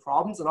about their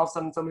problems, and all of a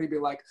sudden somebody be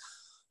like,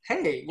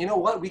 hey, you know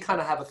what? We kind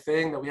of have a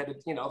thing that we had to,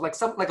 you know, like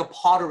a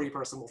pottery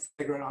person will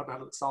figure out how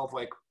to solve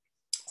like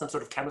some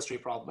sort of chemistry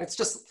problem. It's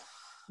just,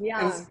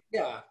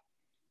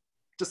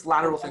 just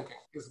lateral thinking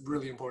is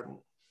really important.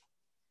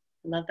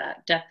 Love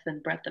that. Depth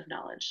and breadth of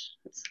knowledge.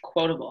 It's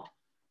quotable.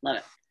 Love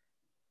it.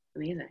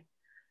 Amazing.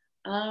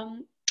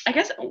 I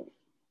guess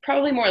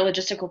probably more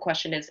logistical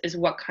question is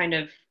what kind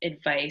of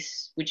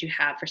advice would you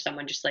have for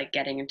someone just like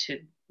getting into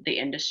the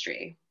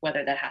industry,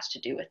 whether that has to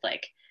do with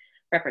like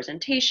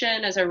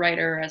representation as a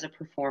writer, as a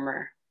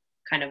performer,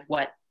 kind of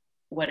what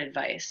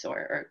advice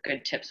or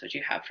good tips would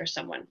you have for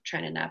someone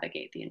trying to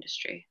navigate the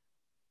industry?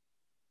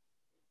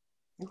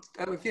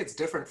 I think it's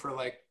different for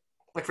like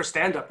for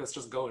stand-up, it's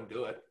just go and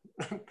do it.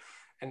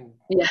 And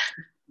yeah,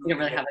 you don't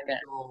really have a good.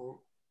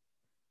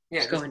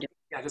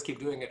 Just keep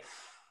doing it.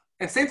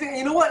 And same thing,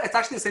 you know what? It's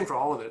actually the same for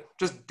all of it.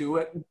 Just do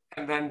it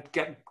and then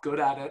get good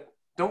at it.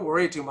 Don't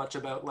worry too much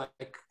about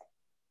like,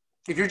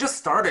 if you're just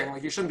starting,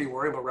 like you shouldn't be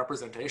worrying about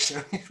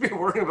representation. You should be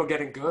worrying about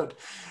getting good,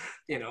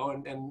 you know,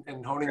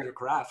 and honing your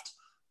craft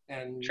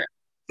and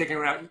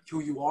figuring out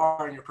who you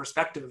are and your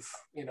perspective,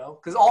 you know,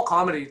 because all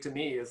comedy to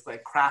me is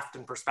like craft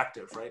and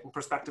perspective, right? And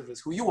perspective is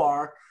who you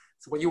are.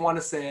 So what you want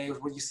to say,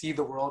 what you see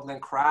the world, and then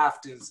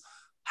craft is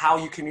how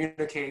you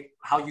communicate,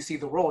 how you see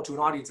the world to an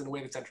audience in a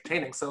way that's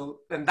entertaining.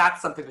 So, and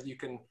that's something that you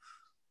can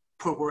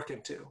put work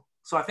into.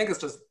 So I think it's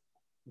just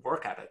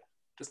work at it.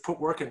 Just put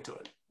work into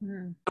it.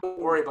 Mm. Don't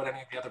worry about any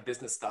of the other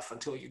business stuff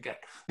until you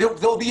get,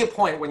 there'll be a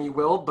point when you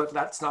will, but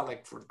that's not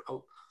like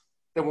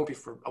it won't be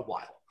for a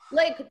while.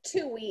 Like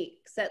 2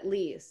 weeks at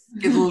least.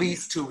 At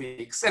least 2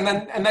 weeks. And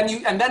then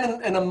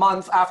in a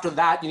month after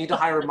that, you need to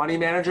hire a money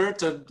manager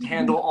to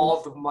handle all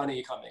of the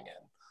money coming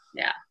in.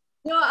 Yeah.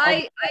 No,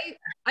 I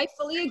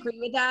fully agree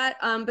with that.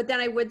 But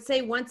then I would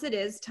say once it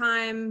is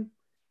time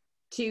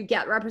to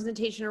get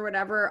representation or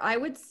whatever, I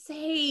would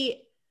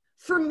say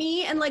for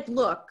me, and like,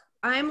 look,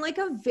 I'm like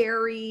a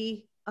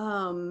very,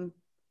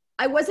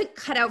 I wasn't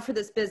cut out for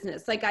this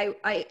business. Like I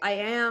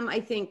am, I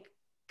think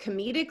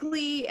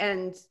comedically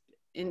and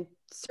in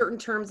certain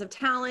terms of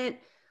talent,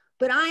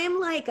 but I am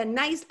like a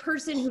nice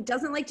person who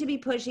doesn't like to be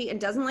pushy and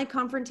doesn't like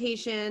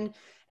confrontation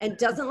and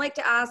doesn't like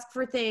to ask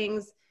for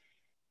things.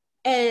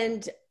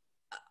 And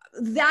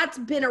that's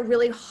been a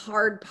really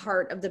hard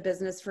part of the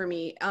business for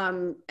me.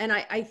 And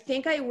I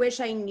think I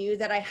wish I knew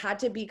that I had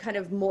to be kind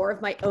of more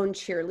of my own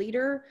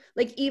cheerleader.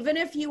 Like, even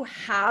if you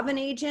have an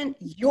agent,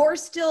 you're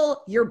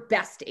still your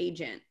best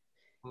agent.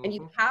 Mm-hmm. And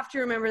you have to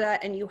remember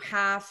that, and you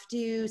have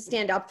to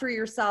stand up for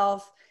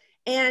yourself.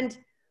 And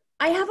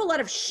I have a lot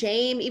of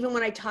shame, even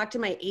when I talk to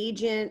my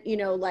agent, you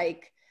know,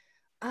 like,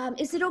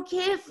 is it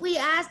okay if we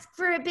ask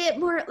for a bit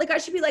more? Like, I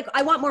should be like,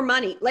 I want more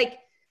money. Like,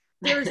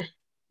 there's,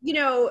 you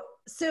know,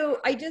 so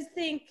I just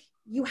think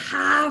you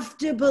have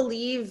to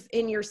believe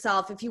in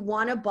yourself. If you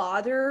want to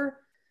bother,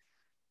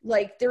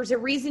 like, there's a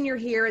reason you're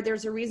here.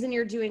 There's a reason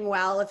you're doing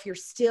well if you're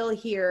still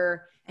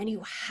here, and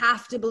you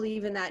have to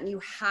believe in that, and you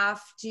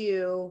have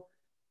to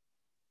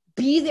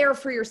be there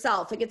for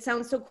yourself. Like, it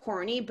sounds so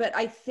corny, but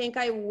I think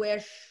I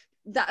wish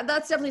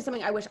that's definitely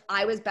something I wish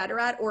I was better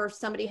at, or if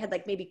somebody had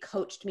like maybe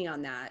coached me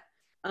on that.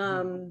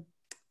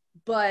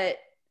 But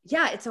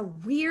yeah, it's a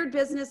weird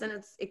business,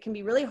 and it can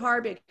be really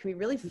hard, but it can be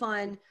really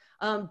fun.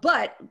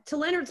 But to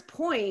Leonard's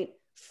point,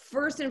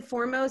 first and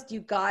foremost, you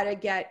gotta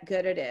get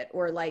good at it,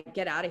 or like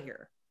get out of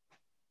here.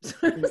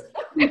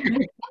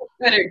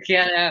 Better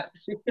get out.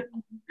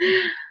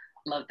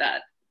 Love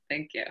that.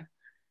 Thank you.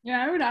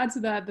 Yeah, I would add to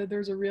that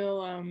there's a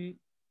real,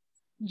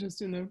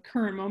 just in the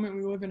current moment,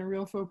 we live in a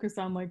real focus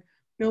on like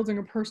building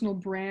a personal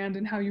brand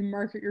and how you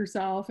market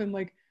yourself, and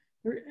like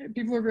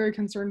people are very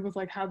concerned with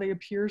like how they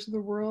appear to the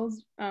world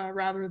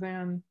rather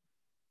than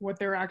what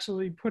they're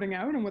actually putting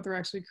out and what they're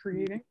actually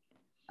creating.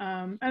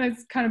 And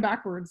it's kind of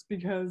backwards,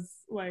 because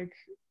like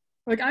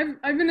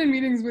I've been in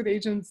meetings with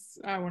agents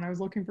when I was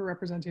looking for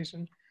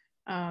representation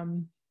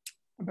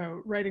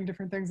about writing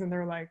different things, and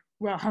they're like,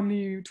 well, how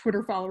many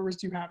Twitter followers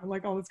do you have, and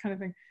like all this kind of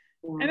thing.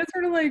 And it's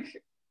sort of like,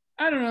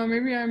 I don't know,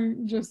 maybe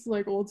I'm just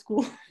like old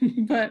school,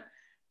 but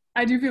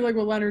I do feel like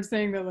what Leonard's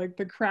saying, that like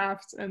the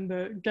craft and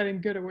the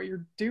getting good at what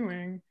you're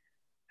doing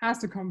has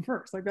to come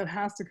first. Like, that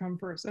has to come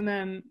first. And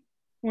then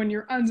when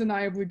you're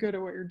undeniably good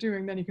at what you're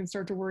doing, then you can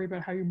start to worry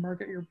about how you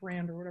market your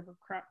brand or whatever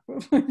crap.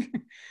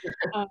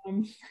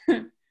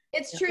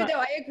 It's true though.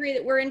 I agree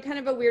that we're in kind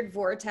of a weird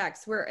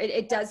vortex where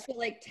it does feel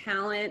like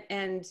talent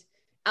and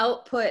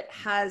output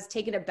has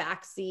taken a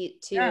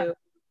backseat to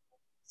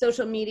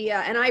social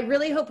media. And I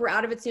really hope we're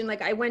out of it soon.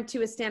 Like, I went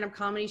to a stand-up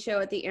comedy show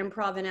at the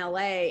Improv in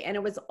LA, and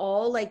it was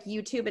all like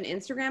YouTube and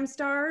Instagram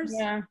stars.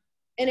 Yeah.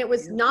 And it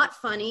was not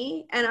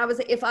funny. And I was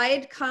like, if I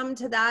had come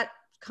to that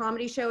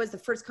comedy show as the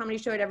first comedy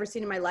show I'd ever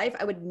seen in my life,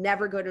 I would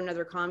never go to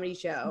another comedy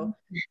show.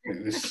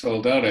 It was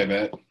sold out, I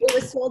bet. It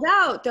was sold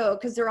out though,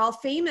 because they're all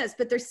famous,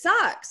 but they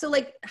suck. So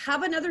like,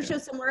 have another show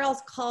somewhere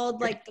else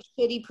called like the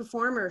Shitty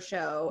Performer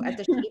Show at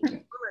the Shitty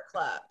Performer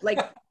club. Like,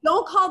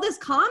 don't call this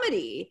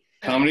comedy.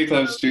 Comedy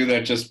clubs do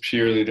that just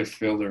purely to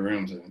fill their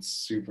rooms, and it's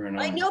super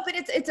annoying. I know, but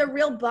it's a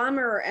real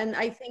bummer. And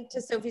I think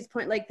to Sophie's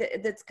point, like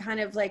that's kind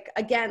of like,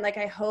 again, like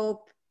I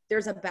hope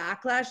there's a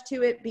backlash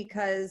to it,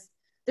 because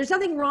there's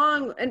nothing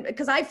wrong. And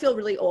because I feel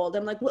really old,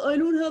 I'm like, well, I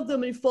don't have that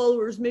many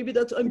followers. Maybe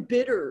I'm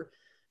bitter,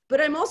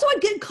 but I'm also a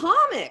good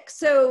comic.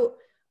 So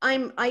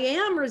I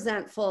am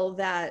resentful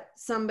that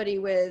somebody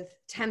with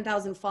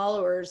 10,000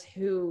 followers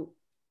who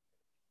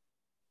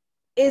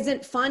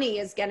isn't funny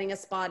is getting a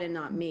spot and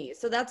not me.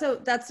 So that's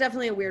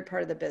definitely a weird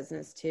part of the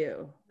business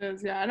too. It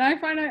is, yeah. And I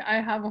find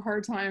I have a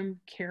hard time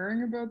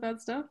caring about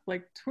that stuff.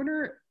 Like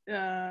Twitter,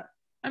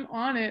 I'm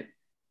on it.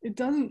 It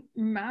doesn't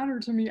matter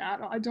to me at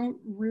all. I don't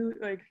really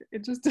like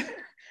it. Just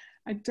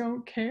I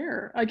don't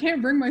care. I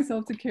can't bring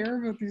myself to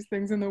care about these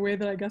things in the way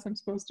that I guess I'm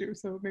supposed to.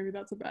 So maybe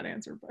that's a bad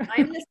answer. But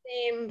I'm the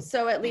same.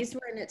 So at least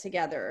we're in it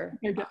together.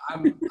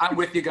 I'm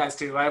with you guys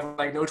too. I have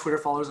like no Twitter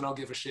followers and I'll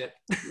give a shit.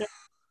 Yeah.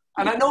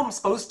 And I know I'm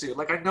supposed to.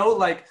 Like I know,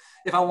 like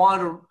if I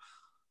want to,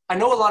 I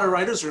know a lot of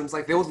writers' rooms,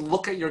 like they would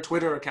look at your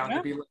Twitter account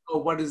and be like, "Oh,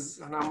 what is?"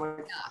 And I'm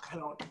like, "I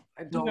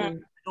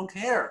don't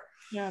care."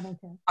 Yeah, I don't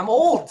care. I'm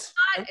old.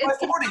 I'm in my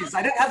 40s.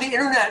 I didn't have the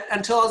internet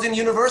until I was in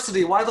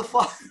university. Why the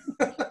fuck?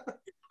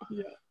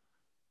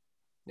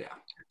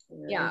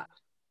 Yeah.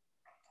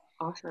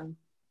 Awesome.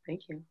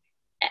 Thank you.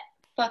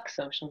 Fuck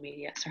social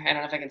media. Sorry, I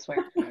don't know if I can swear.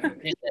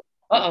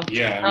 Uh-oh.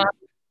 Yeah.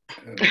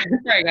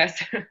 Sorry,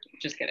 guys.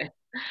 Just kidding.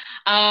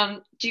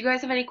 Do you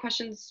guys have any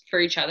questions for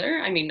each other?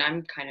 I mean,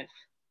 I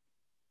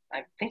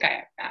think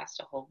I asked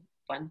a whole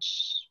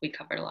bunch. We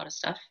covered a lot of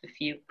stuff. If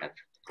you have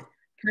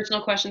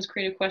personal questions,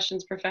 creative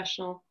questions,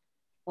 professional,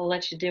 I'll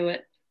let you do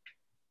it.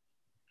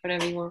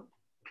 Whatever you want.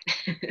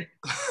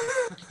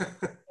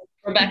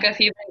 Rebecca, if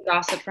you have any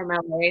gossip from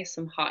LA,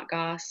 some hot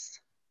goss.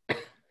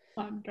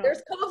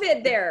 There's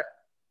COVID there.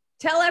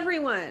 Tell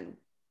everyone.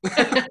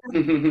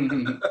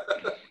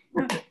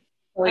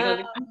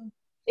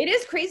 It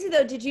is crazy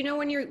though. Did you know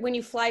when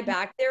you fly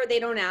back there, they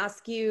don't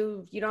ask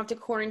you, you don't have to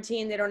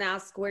quarantine. They don't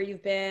ask where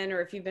you've been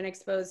or if you've been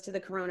exposed to the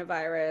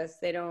coronavirus.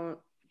 They don't.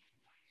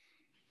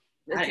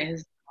 That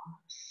is.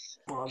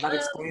 Well, that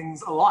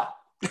explains a lot.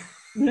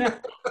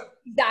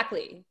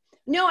 Exactly.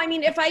 No, I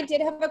mean, if I did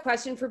have a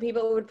question for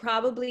people, it would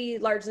probably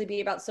largely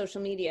be about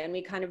social media, and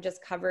we kind of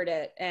just covered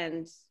it.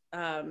 And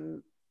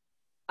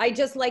I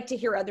just like to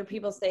hear other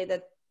people say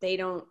that they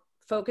don't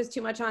focus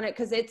too much on it,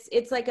 because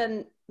it's like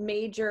a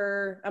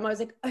major, I'm always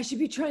like, I should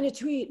be trying to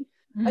tweet.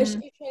 I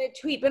should be trying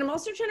to tweet, but I'm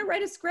also trying to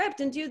write a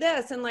script and do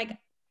this. And like,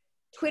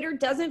 Twitter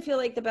doesn't feel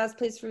like the best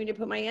place for me to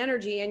put my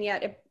energy, and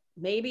yet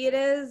maybe it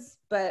is,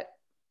 but.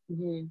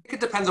 It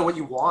depends on what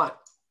you want.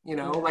 You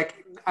know,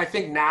 like I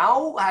think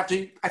now after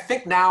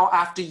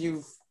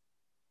you've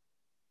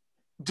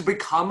to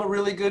become a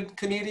really good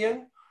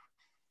comedian,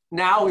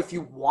 now if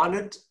you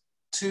wanted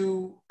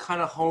to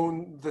kind of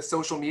hone the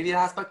social media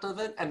aspect of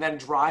it and then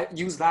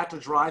use that to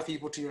drive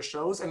people to your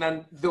shows, and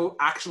then they'll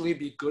actually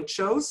be good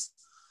shows,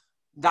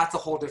 that's a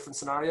whole different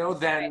scenario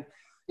than,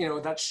 you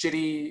know, that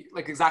shitty,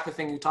 like exact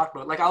thing you talked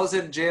about. Like I was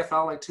in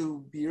JFL like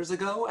 2 years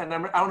ago, and I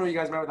don't know if you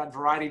guys remember that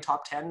Variety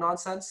Top 10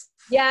 nonsense.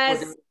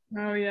 Yes.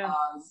 Oh yeah.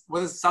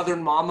 Was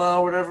Southern Mama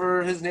or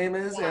whatever his name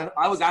is, and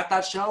I was at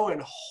that show, and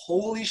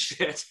holy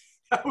shit,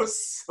 that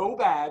was so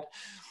bad.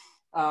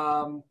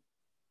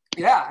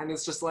 Yeah, and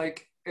it's just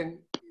like, and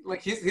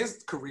like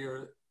his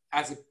career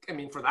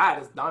for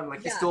that is done.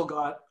 Like he's still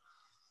got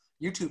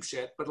YouTube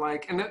shit, but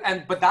like,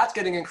 but that's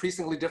getting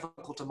increasingly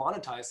difficult to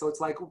monetize. So it's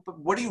like, but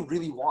what do you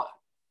really want?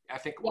 I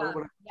think what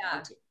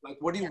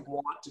do you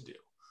want to do,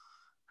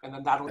 and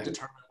then that'll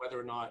determine whether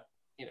or not,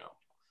 you know,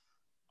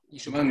 you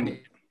should.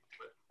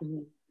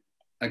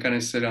 I kind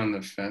of sit on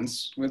the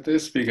fence with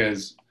this,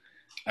 because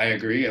I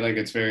agree. Like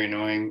it's very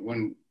annoying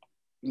when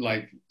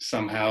like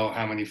somehow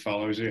how many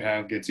followers you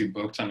have gets you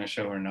booked on a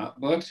show or not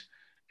booked,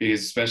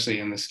 because especially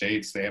in the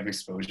States, they have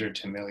exposure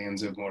to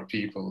millions of more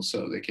people,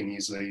 so they can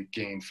easily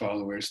gain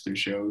followers through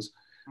shows.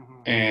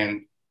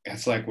 And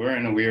it's like we're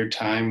in a weird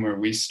time where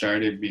we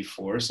started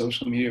before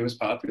social media was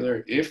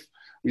popular. If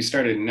we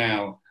started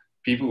now,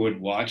 people would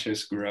watch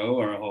us grow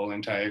our whole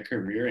entire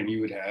career, and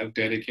you would have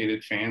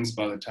dedicated fans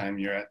by the time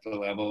you're at the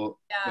level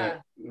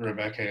that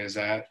Rebecca is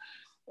at.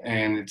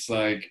 And it's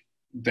like,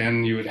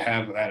 then you would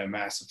have that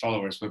massive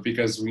followers, but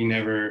because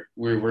we're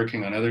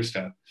working on other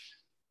stuff.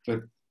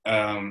 But,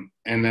 and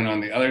then on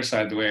the other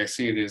side, the way I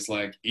see it is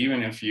like,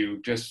 even if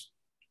you just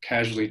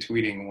casually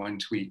tweeting one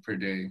tweet per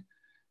day,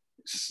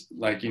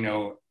 like, you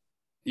know,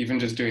 even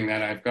just doing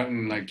that, I've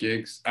gotten like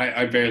gigs.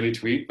 I barely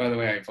tweet, by the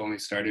way. I've only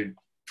started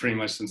pretty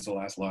much since the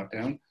last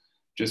lockdown,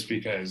 just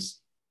because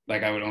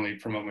like I would only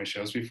promote my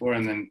shows before,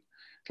 and then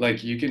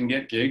like you can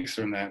get gigs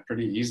from that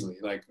pretty easily.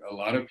 Like a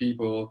lot of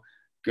people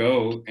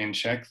go and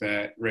check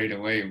that right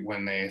away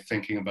when they're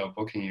thinking about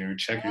booking you, or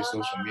check your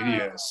social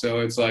media. So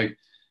it's like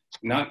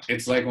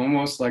it's like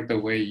almost like the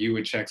way you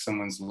would check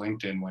someone's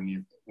LinkedIn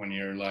when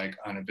you're like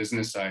on a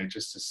business side,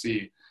 just to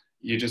see.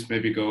 You just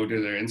maybe go to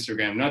their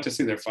Instagram, not to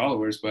see their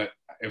followers, but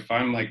if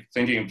I'm like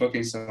thinking of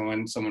booking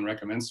someone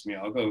recommends to me,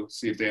 I'll go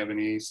see if they have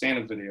any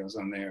stand-up videos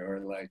on there, or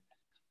like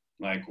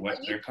what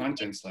their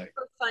content's like.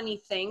 For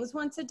funny things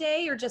once a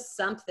day, or just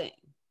something?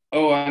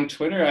 Oh, on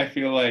Twitter, I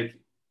feel like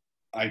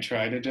I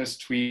try to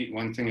just tweet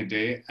one thing a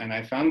day, and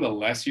I found the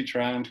less you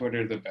try on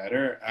Twitter, the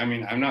better. I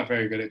mean, I'm not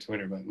very good at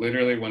Twitter, but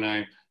literally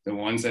the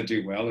ones that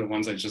do well are the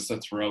ones that just a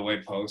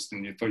throwaway post,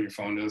 and you put your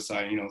phone to the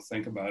side, and you don't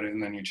think about it,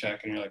 and then you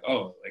check, and you're like,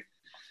 oh, like,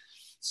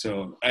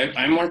 so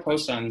I more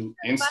post on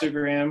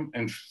Instagram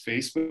and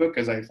Facebook,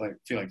 because I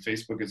feel like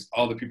Facebook is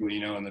all the people you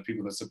know and the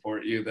people that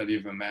support you that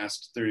you've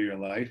amassed through your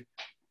life.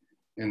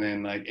 And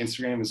then like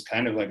Instagram is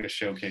kind of like a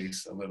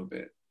showcase a little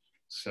bit.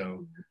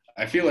 So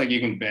I feel like you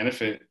can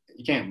benefit,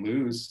 you can't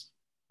lose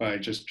by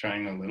just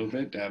trying a little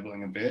bit,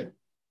 dabbling a bit.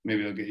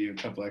 Maybe it'll get you a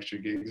couple extra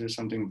gigs or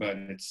something, but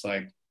it's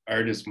like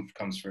artist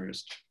comes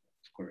first,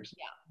 of course.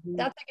 Yeah,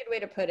 that's a good way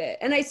to put it.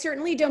 And I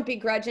certainly don't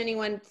begrudge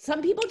anyone.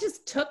 Some people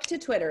just took to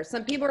Twitter.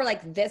 Some people are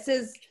like, this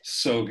is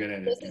so good at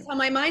it. This is how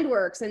my mind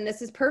works, and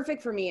this is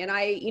perfect for me. And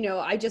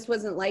I just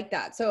wasn't like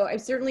that. So I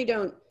certainly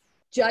don't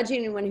judge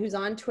anyone who's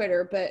on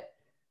Twitter, but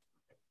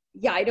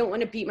yeah, I don't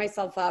want to beat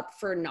myself up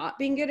for not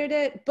being good at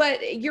it.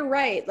 But you're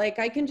right. Like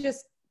I can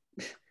just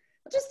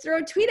throw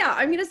a tweet out.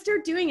 I'm going to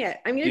start doing it.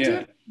 I'm going to do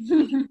it. I'll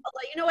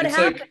let you know what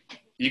happens. Like,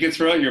 you could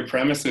throw out your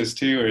premises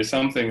too, or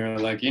something, or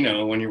like,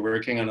 when you're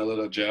working on a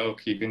little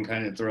joke, you can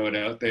kind of throw it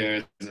out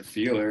there as a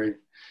feeler,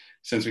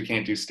 since we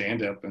can't do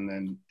stand up. And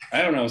then,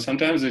 I don't know,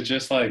 sometimes it's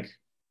just like,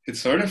 it's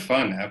sort of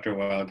fun after a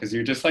while, because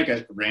you're just like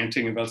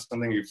ranting about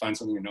something, you find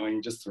something annoying,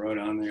 you just throw it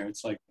on there.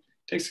 It's like,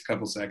 it takes a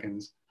couple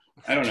seconds.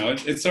 I don't know.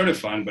 It's sort of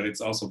fun, but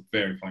it's also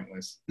very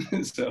pointless.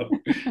 So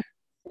I'm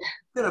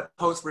gonna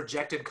post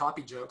rejected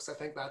copy jokes. I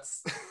think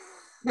that's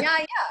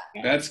yeah.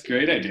 That's a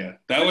great idea.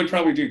 That would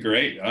probably do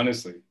great,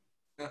 honestly.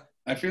 Yeah.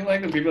 I feel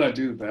like the people that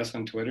do the best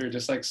on Twitter are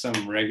just like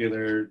some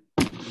regular,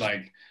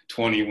 like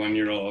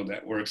 21-year-old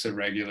that works a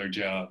regular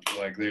job.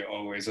 Like they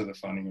always are the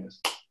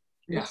funniest.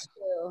 Yeah.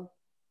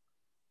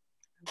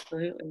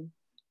 Absolutely.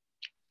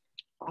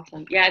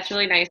 Awesome. Yeah, it's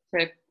really nice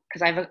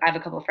because I have a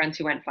couple of friends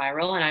who went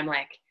viral, and I'm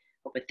like,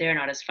 oh, but they're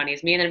not as funny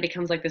as me. And then it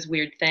becomes like this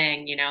weird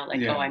thing,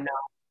 like, oh, I'm not.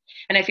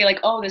 And I feel like,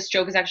 oh, this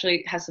joke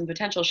has some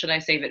potential. Should I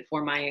save it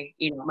for my,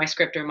 my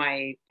script or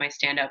my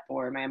stand-up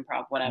or my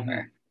improv, whatever.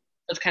 Mm-hmm.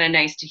 So it's kind of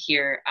nice to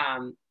hear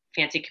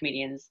fancy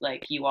comedians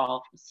like you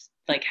all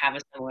like have a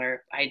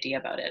similar idea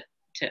about it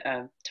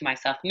to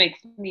myself. It makes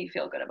me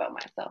feel good about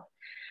myself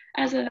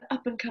as an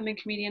up-and-coming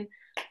comedian.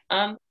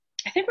 I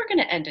think we're going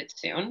to end it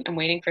soon. I'm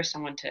waiting for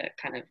someone to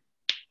kind of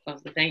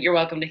close the thing. You're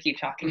welcome to keep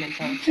talking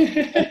until...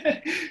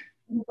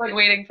 I'm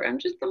waiting for. I'm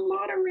just the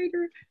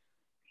moderator.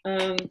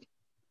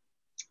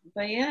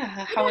 But yeah,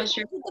 how was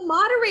your? Where did the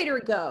moderator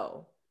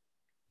go?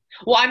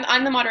 Well,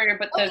 I'm the moderator,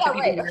 but the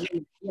people.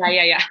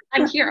 Right. Yeah.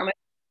 I'm here.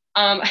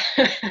 But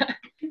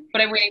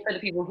I'm waiting for the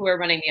people who are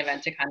running the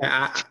event to kind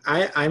of.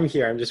 I'm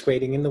here. I'm just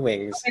waiting in the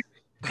wings.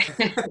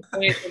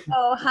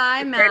 Oh,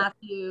 hi,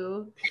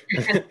 Matthew.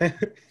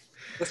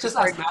 Let's just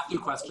ask Matthew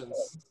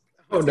questions.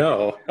 Oh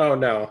no.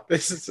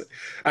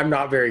 I'm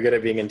not very good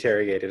at being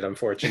interrogated,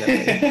 unfortunately.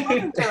 It's not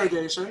an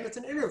interrogation, it's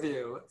an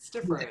interview. It's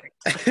different.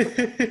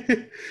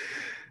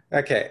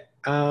 Okay,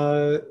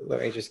 let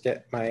me just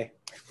get my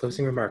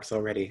closing remarks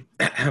already.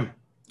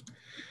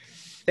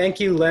 Thank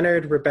you,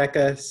 Leonard,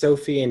 Rebecca,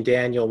 Sophie, and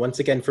Daniel once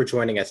again for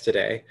joining us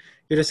today.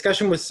 Your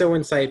discussion was so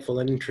insightful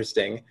and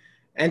interesting.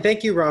 And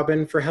thank you,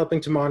 Robyn, for helping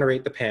to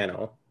moderate the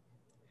panel.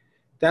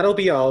 That'll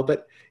be all,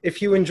 but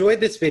if you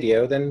enjoyed this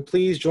video, then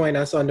please join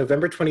us on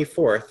November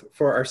 24th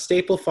for our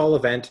staple fall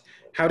event,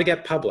 How to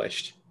Get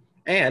Published.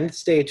 And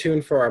stay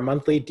tuned for our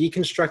monthly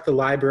Deconstruct the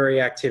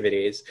Library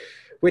activities,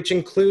 which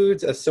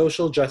includes a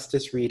social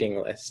justice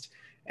reading list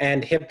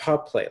and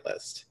hip-hop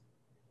playlist.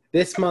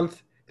 This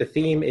month, the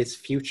theme is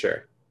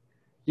future.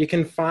 You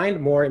can find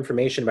more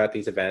information about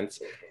these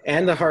events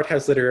and the Hart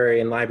House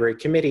Literary and Library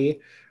Committee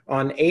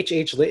on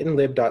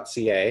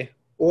hhlitandlib.ca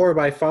or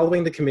by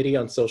following the committee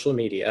on social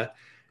media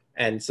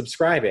and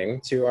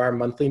subscribing to our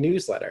monthly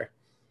newsletter.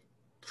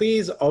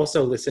 Please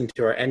also listen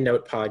to our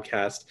EndNote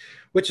podcast,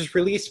 which is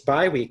released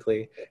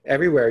bi-weekly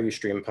everywhere you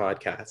stream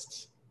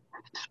podcasts.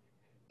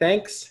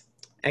 Thanks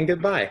and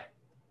goodbye.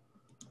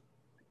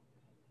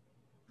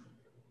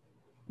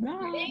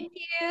 Bye. Thank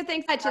you.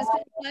 Thanks. That's just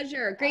been a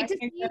pleasure. Great to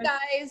see you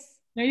guys.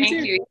 Yeah, you too.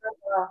 Thank you.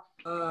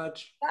 Bye.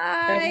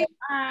 Bye.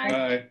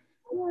 Bye.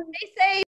 Stay safe.